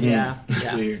original. Mhm.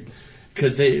 Yeah. Weird.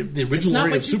 Because the original not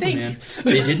origin of what you Superman,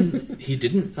 think. he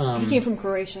didn't. He came from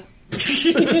Croatia.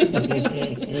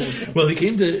 Well, he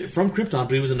came from Krypton,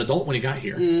 but he was an adult when he got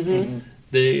here. Mm-hmm.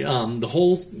 The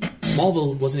whole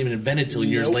Smallville wasn't even invented till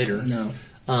years later. No.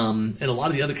 And a lot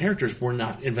of the other characters were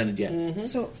not invented yet. Mm-hmm.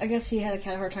 So I guess he had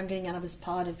a hard time getting out of his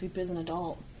pod if he was an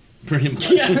adult. Pretty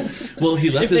much. Yeah. Well,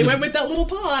 he left. If they went with that little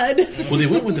pod. Well, they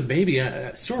went with the baby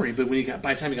story, but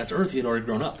by the time he got to Earth, he had already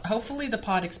grown up. Hopefully, the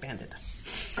pod expanded.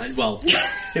 Well,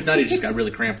 if not, he just got really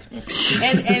cramped.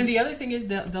 And the other thing is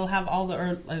they'll have all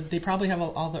they probably have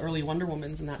all the early Wonder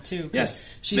Womans in that too. Yes,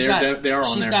 they are on there.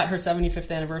 She's got her 75th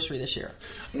anniversary this year.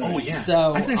 Oh yeah.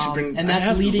 So I can actually bring, and I that's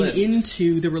have the leading list.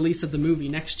 into the release of the movie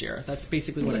next year. That's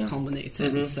basically what it culminates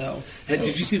in. Mm-hmm. So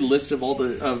Did you see the list of all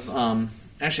the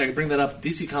Actually, I can bring that up.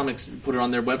 DC Comics put it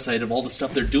on their website of all the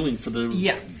stuff they're doing for the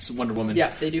Wonder Woman.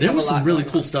 Yeah, they do. There have was a some lot really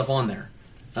going cool on. stuff on there.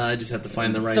 I just have to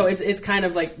find the right. So it's kind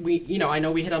of like I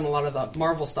know we hit on a lot of the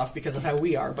Marvel stuff because of how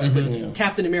we are, but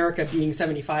Captain America being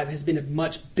 75 has been a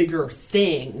much bigger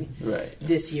thing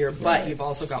this year. But you've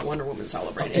also got Wonder Woman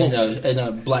celebrating,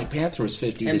 and Black Panther was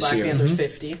 50 and this Black year. Panther's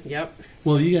 50. Yep.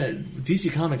 Well, you got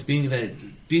DC Comics being that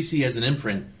DC as an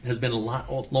imprint has been a lot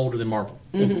older than Marvel.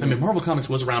 Mm-hmm. I mean, Marvel Comics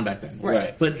was around back then,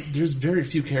 Right. But there's very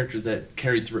few characters that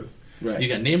carried through. Right. You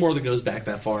got Namor that goes back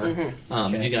that far. You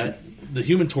got the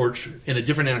Human Torch in a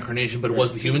different incarnation, but it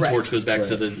was the Human Torch goes back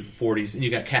to the 40s, and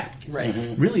you got Cap. Right.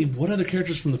 Really, what other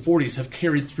characters from the 40s have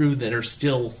carried through that are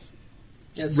still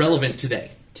relevant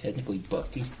today? Technically,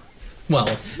 Bucky. Well,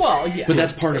 yeah. But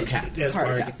that's part of Cap. That's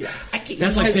part of Cap. Yeah.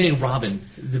 That's like saying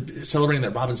Robin, celebrating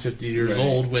that Robin's 50 years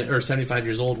old or 75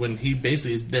 years old when he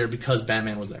basically is there because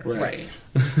Batman was there. Right.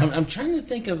 I'm trying to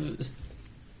think of.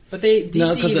 But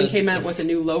DC even came out with a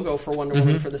new logo for Wonder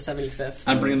Woman for the 75th.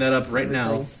 I'm bringing that up right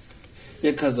now.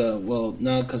 Yeah, because a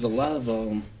lot of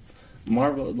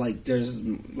Marvel,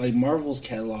 Marvel's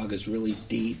catalog is really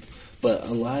deep, but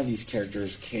a lot of these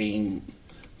characters came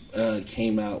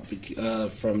out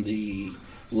from the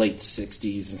late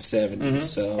 60s and 70s.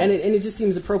 So and it just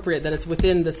seems appropriate that it's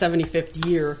within the 75th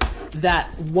year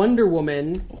that Wonder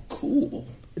Woman, quote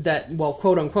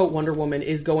unquote Wonder Woman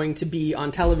is going to be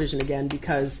on television again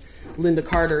because Linda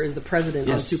Carter is the president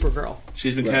of Supergirl.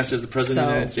 She's been cast as the president of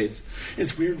the United States.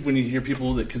 It's weird when you hear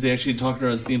people because they actually talk to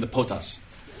her as being the POTUS.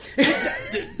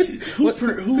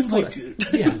 Who's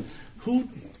POTUS? Who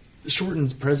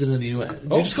shortens president of the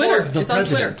U.S.? Twitter. The It's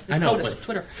president. on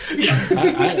Twitter. It's I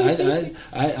know. Twitter.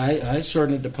 I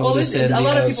shortened it to POTUS, and a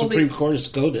lot of the people Supreme Court is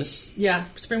SCOTUS. Yeah,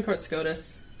 Supreme Court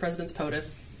SCOTUS, President's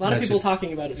POTUS. A lot of people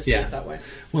talking about it just say it that way.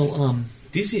 Well,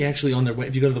 DC actually on their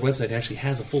if you go to the website, actually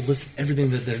has a full list of everything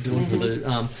that they're doing for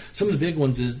the. Some of the big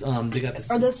ones is they got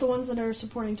this. Are those the ones that are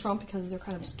supporting Trump because they're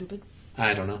kind of stupid?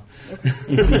 I don't know.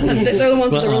 They're the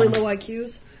ones with the really low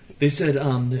IQs. They said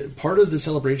that part of the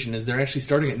celebration is they're actually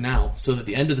starting it now, so that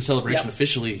the end of the celebration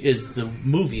officially is the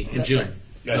movie in June.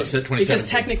 Of 2017. Because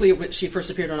technically, she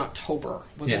first appeared in October,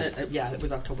 wasn't it? Yeah, it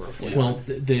was October of 41. Well,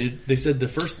 they said the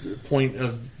first point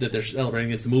that they're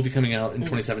celebrating is the movie coming out in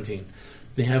 2017.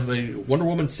 They have a Wonder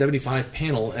Woman 75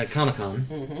 panel at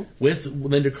Comic-Con with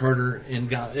Linda Carter and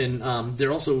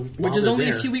they're also which is only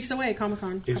a few weeks away at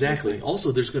Comic-Con. Exactly.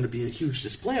 Also, there's going to be a huge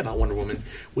display about Wonder Woman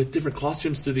with different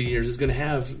costumes through the years. It's going to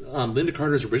have Linda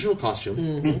Carter's original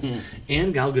costume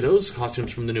and Gal Gadot's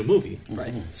costumes from the new movie.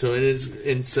 Right. So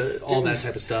it's all that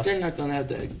type of stuff. They're not going to have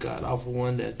that god awful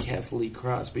one that Kathy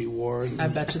Crosby wore. I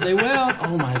bet you they will.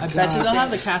 Oh my god! I bet you they'll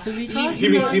have the Kathy Crosby.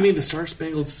 You mean the Star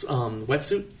Spangled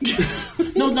wetsuit?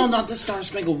 No, not the Star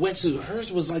Spangled wetsuit.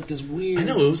 Hers was like this weird. I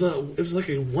know it was like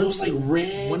a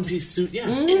red one-piece suit. Yeah,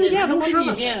 and then the one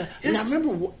piece. Yeah, and I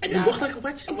remember it looked like a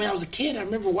wetsuit. When I was a kid, I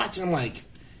remember watching. I'm like,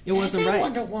 it wasn't right.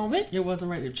 Wonder Woman. It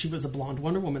wasn't right. She was a blonde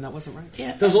Wonder Woman. That wasn't right.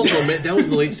 Yeah, that was also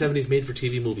the late '70s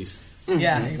made-for-TV movies.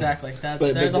 Yeah, exactly.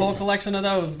 There's a whole collection of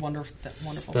those wonderful.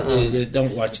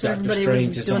 Don't watch So Doctor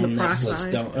Strange. It's on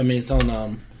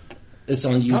Netflix. It's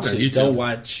on YouTube. YouTube.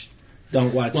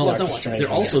 Don't watch Doctor Strange. They're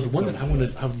also the one that I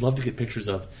would love to get pictures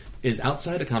of is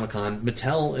outside of Comic-Con.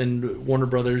 Mattel and Warner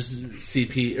Brothers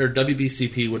CP or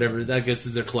WBCP, whatever that gets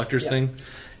is their collector's thing.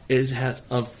 Has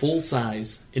a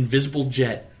full-size invisible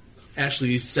jet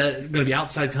actually going to be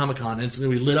outside Comic-Con, and it's going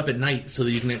to be lit up at night so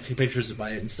that you can take pictures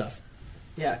by it and stuff.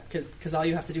 Yeah, because all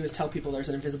you have to do is tell people there's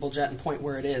an invisible jet and point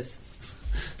where it is.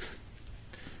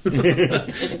 But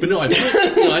no, I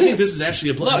think this is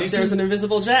actually a Look, there's an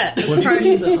invisible jet. Well, have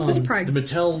you seen the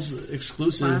Mattel's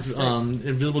exclusive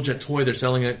invisible jet toy they're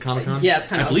selling at Comic-Con? Yeah, it's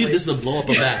kind of I believe ugly. this is a blow up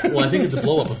of that. Well, I think it's a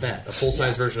blow up of that, a full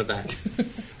size version of that.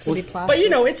 But you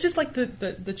know, it's just like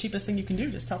the cheapest thing you can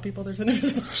do. Just tell people there's an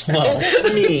invisible jet.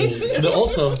 Well, but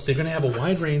also they're going to have a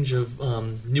wide range of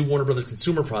new Warner Brothers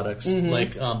consumer products.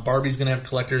 Like Barbie's going to have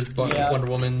collectors, Wonder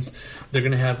Woman's. They're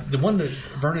going to have the one that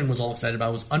Vernon was all excited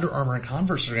about was Under Armour and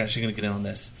Converse are actually going to get in on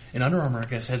this. And Under Armour, I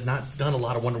guess, has not done a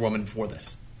lot of Wonder Woman before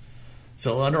this.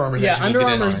 So Under Armour's actually Under going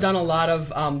to get in Armour's on done a lot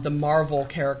of the Marvel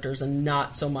characters and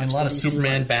not so much and a lot the of DC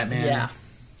Superman, ones. Batman. Yeah.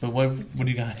 But what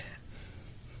do you got?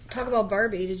 Talk about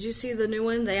Barbie. Did you see the new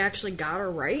one? They actually got her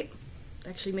right. They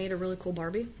actually made a really cool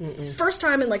Barbie. First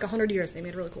time in like 100 years they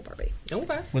made a really cool Barbie.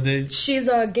 Okay. She's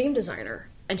a game designer,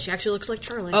 and she actually looks like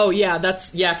Charlie. Oh yeah,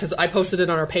 because I posted it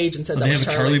on our page and said that they was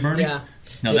have a Charlie. Bernie? Yeah.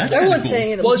 No, that's Everyone's cool.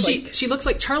 saying it. Well, looks she looks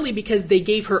like Charlie because they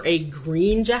gave her a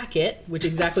green jacket, which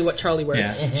is exactly what Charlie wears.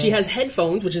 Yeah. She has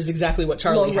headphones, which is exactly what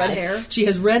Charlie Long red had. hair. She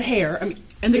has red hair. I mean,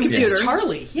 and the computer. It's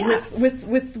Charlie. Yeah.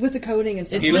 With the coding and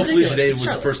stuff. You know, Felicia Day It's was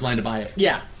the Charlie. first line to buy it.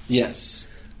 Yeah. Yes.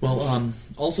 Well,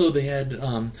 also they had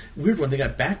weird one. They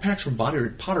got backpacks from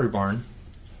Pottery Barn.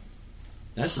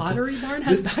 That's Pottery Barn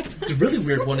has backpacks. The really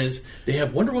weird one is they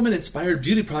have Wonder Woman inspired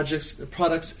beauty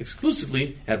products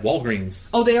exclusively at Walgreens.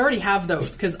 Oh, they already have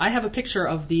those because I have a picture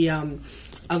of the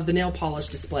nail polish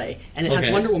display, and it has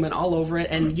Wonder Woman all over it,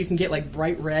 and you can get like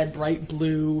bright red, bright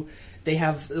blue. They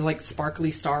have like sparkly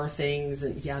star things,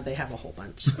 and yeah, they have a whole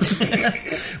bunch.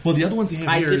 Well, the other ones they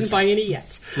have here I didn't buy any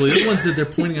yet. Well, the other ones that they're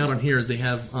pointing out on here is they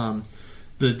have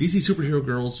the DC Superhero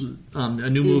Girls, a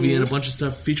new movie and a bunch of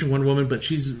stuff featuring Wonder Woman, but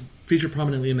she's featured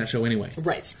prominently in that show anyway.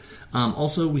 Right.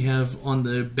 Also, we have on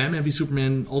the Batman v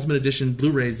Superman Ultimate Edition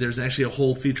Blu-rays, there's actually a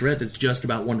whole featurette that's just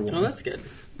about Wonder Woman. Oh, that's good.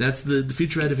 That's the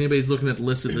featurette. If anybody's looking at the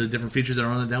list of the different features that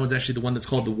are on it, that one's actually the one that's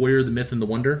called The Warrior, the Myth, and the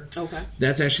Wonder. Okay.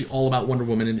 That's actually all about Wonder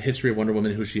Woman and the history of Wonder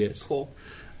Woman and who she is. Cool.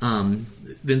 Then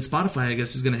Spotify, I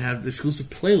guess, is going to have exclusive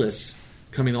playlists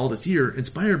coming all this year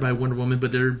inspired by Wonder Woman,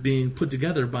 but they're being put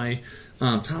together by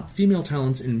top female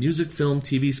talents in music, film,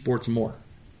 TV, sports, and more.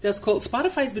 That's cool.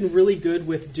 Spotify's been really good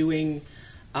with doing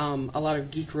a lot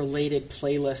of geek-related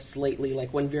playlists lately.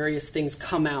 Like when various things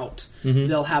come out,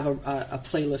 they'll have a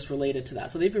playlist related to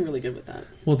that. So they've been really good with that.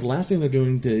 Well, the last thing they're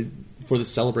doing for the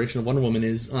celebration of Wonder Woman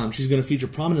is she's going to feature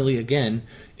prominently again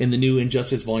in the new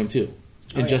Injustice Volume 2.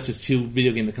 Injustice 2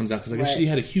 video game that comes out, because I guess she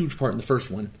had a huge part in the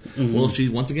first one. Well, she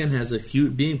once again has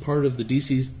being part of the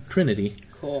DC's Trinity.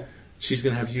 Cool. She's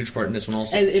going to have a huge part in this one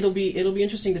also. And it'll be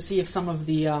interesting to see if some of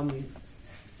the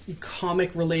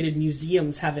comic related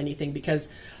museums have anything, because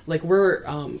like we're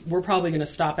probably going to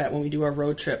stop at, when we do our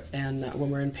road trip and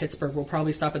when we're in Pittsburgh, we'll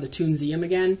probably stop at the Toonseum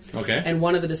again. Okay. And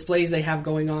one of the displays they have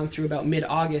going on through about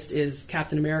mid-August is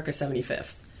Captain America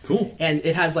 75th. Cool. And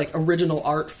it has like original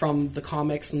art from the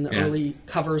comics and the early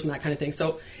covers and that kind of thing.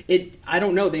 So I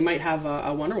don't know, they might have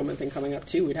a Wonder Woman thing coming up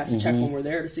too. We'd have to check when we're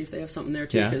there to see if they have something there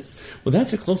too. Yeah. Well,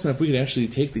 that's close enough we could actually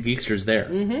take the Geeksters there.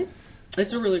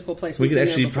 It's a really cool place. We could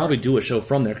actually probably do a show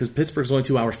from there, because Pittsburgh's only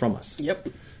 2 hours from us. Yep.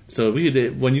 So we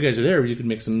could, when you guys are there, you could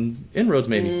make some inroads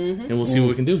maybe, and we'll see what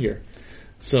we can do here.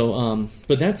 So,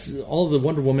 but that's all of the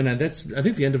Wonder Woman, and that's, I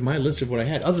think, the end of my list of what I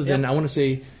had. Other than I want to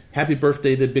say happy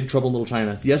birthday to Big Trouble in Little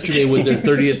China. Yesterday was their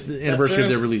 30th anniversary of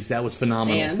their release. That was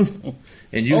phenomenal.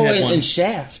 And you had one. And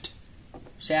Shaft.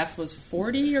 Shaft was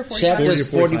 40 or 45? Shaft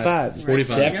was 45.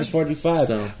 45. Shaft is 45,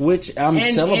 So. which I'm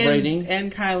celebrating.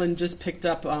 And Kylan just picked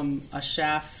up a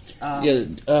Shaft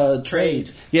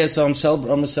trade. Yeah, so I'm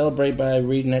going to celebrate by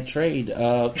reading that trade.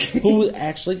 Who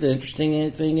actually, the interesting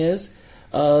thing is,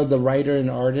 the writer and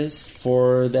artist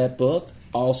for that book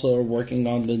also are working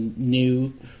on the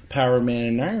new Power Man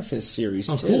and Iron Fist series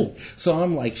too. Cool. So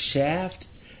I'm like, Shaft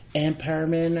and Power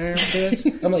Man and Iron Fist.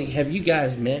 I'm like, have you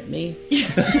guys met me?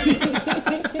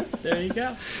 There you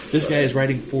go. This guy is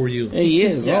writing for you. He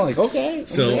is. I'm like, okay.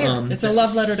 So it's a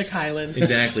love letter to Kylan.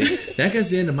 Exactly. That gets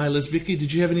the end of my list. Vicky,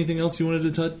 did you have anything else you wanted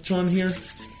to touch on here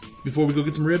before we go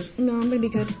get some ribs? No, I'm going to be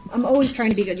good. I'm always trying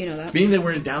to be good, you know that. Being that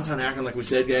we're in downtown Akron, like we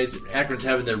said, guys, Akron's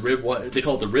having their they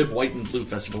call it the Rib, White, and Blue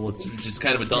Festival, which is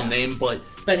kind of a dumb name, but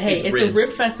hey, it's ribs. a rib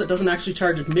fest that doesn't actually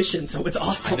charge admission, so it's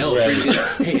awesome. I know.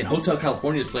 Hey, and Hotel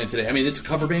California is playing today. I mean, it's a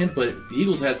cover band, but the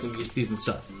Eagles had some decent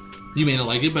stuff. You may not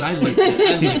like it, but I like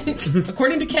it.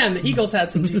 According to Ken, the Eagles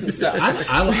had some decent stuff.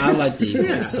 I like the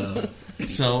Eagles,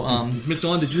 So, Miss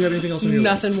Dawn, did you have anything else on your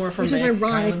Nothing list? more from Which me. is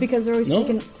ironic because they're always Nope.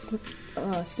 thinking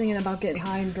singing about getting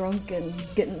high and drunk and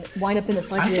wind up in a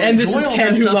psych ward. And this is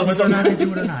Ken who loves whether or them. not they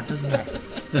do it or not. Doesn't matter.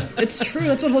 It's true.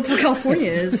 That's what Hotel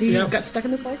California is. He got stuck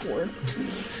in the psych ward.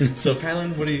 So,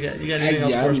 Kylan, what do you got? You got anything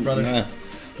else for us, brother?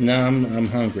 No, I'm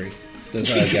hungry.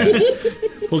 That's all I got.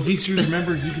 Well, Geeksters,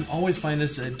 remember, you can always find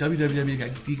us at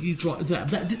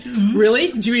www.geekwatch.com.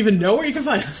 Really? Do you even know where you can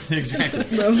find us? Exactly.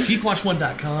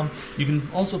 Geekwatch1.com. You can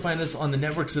also find us on the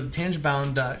networks of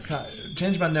Tangentbound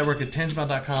Network at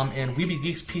tangentbound.com and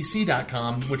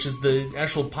WeBeGeeksPC.com, which is the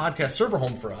actual podcast server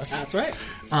home for us. That's right.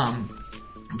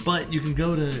 But you can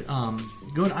go to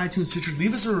iTunes, Stitcher,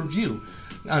 leave us a review.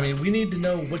 I mean, we need to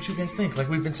know what you guys think, like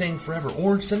we've been saying forever.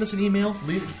 Or send us an email.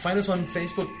 Find us on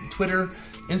Facebook, Twitter,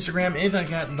 Instagram, anything like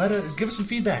that. Give us some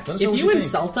feedback. Let us know If what you think.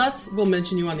 insult us, we'll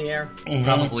mention you on the air.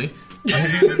 Probably.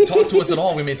 If you talk to us at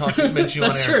all, we may mention you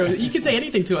on air. That's true. You can say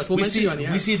anything to us. We'll mention you on the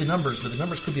air. We see the numbers, but the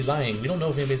numbers could be lying. We don't know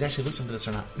if anybody's actually listening to this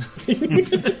or not.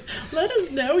 Let us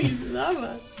know you love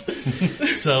us.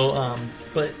 So,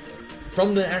 but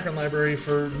from the Akron Library,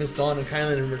 for Miss Dawn and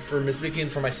Kylan, and for Miss Vicky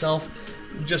and for myself,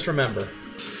 just remember,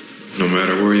 no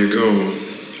matter where you go,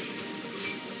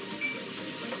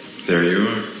 there you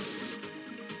are.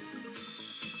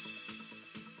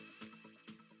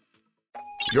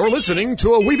 You're listening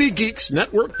to a Weeby Geeks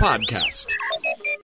Network podcast.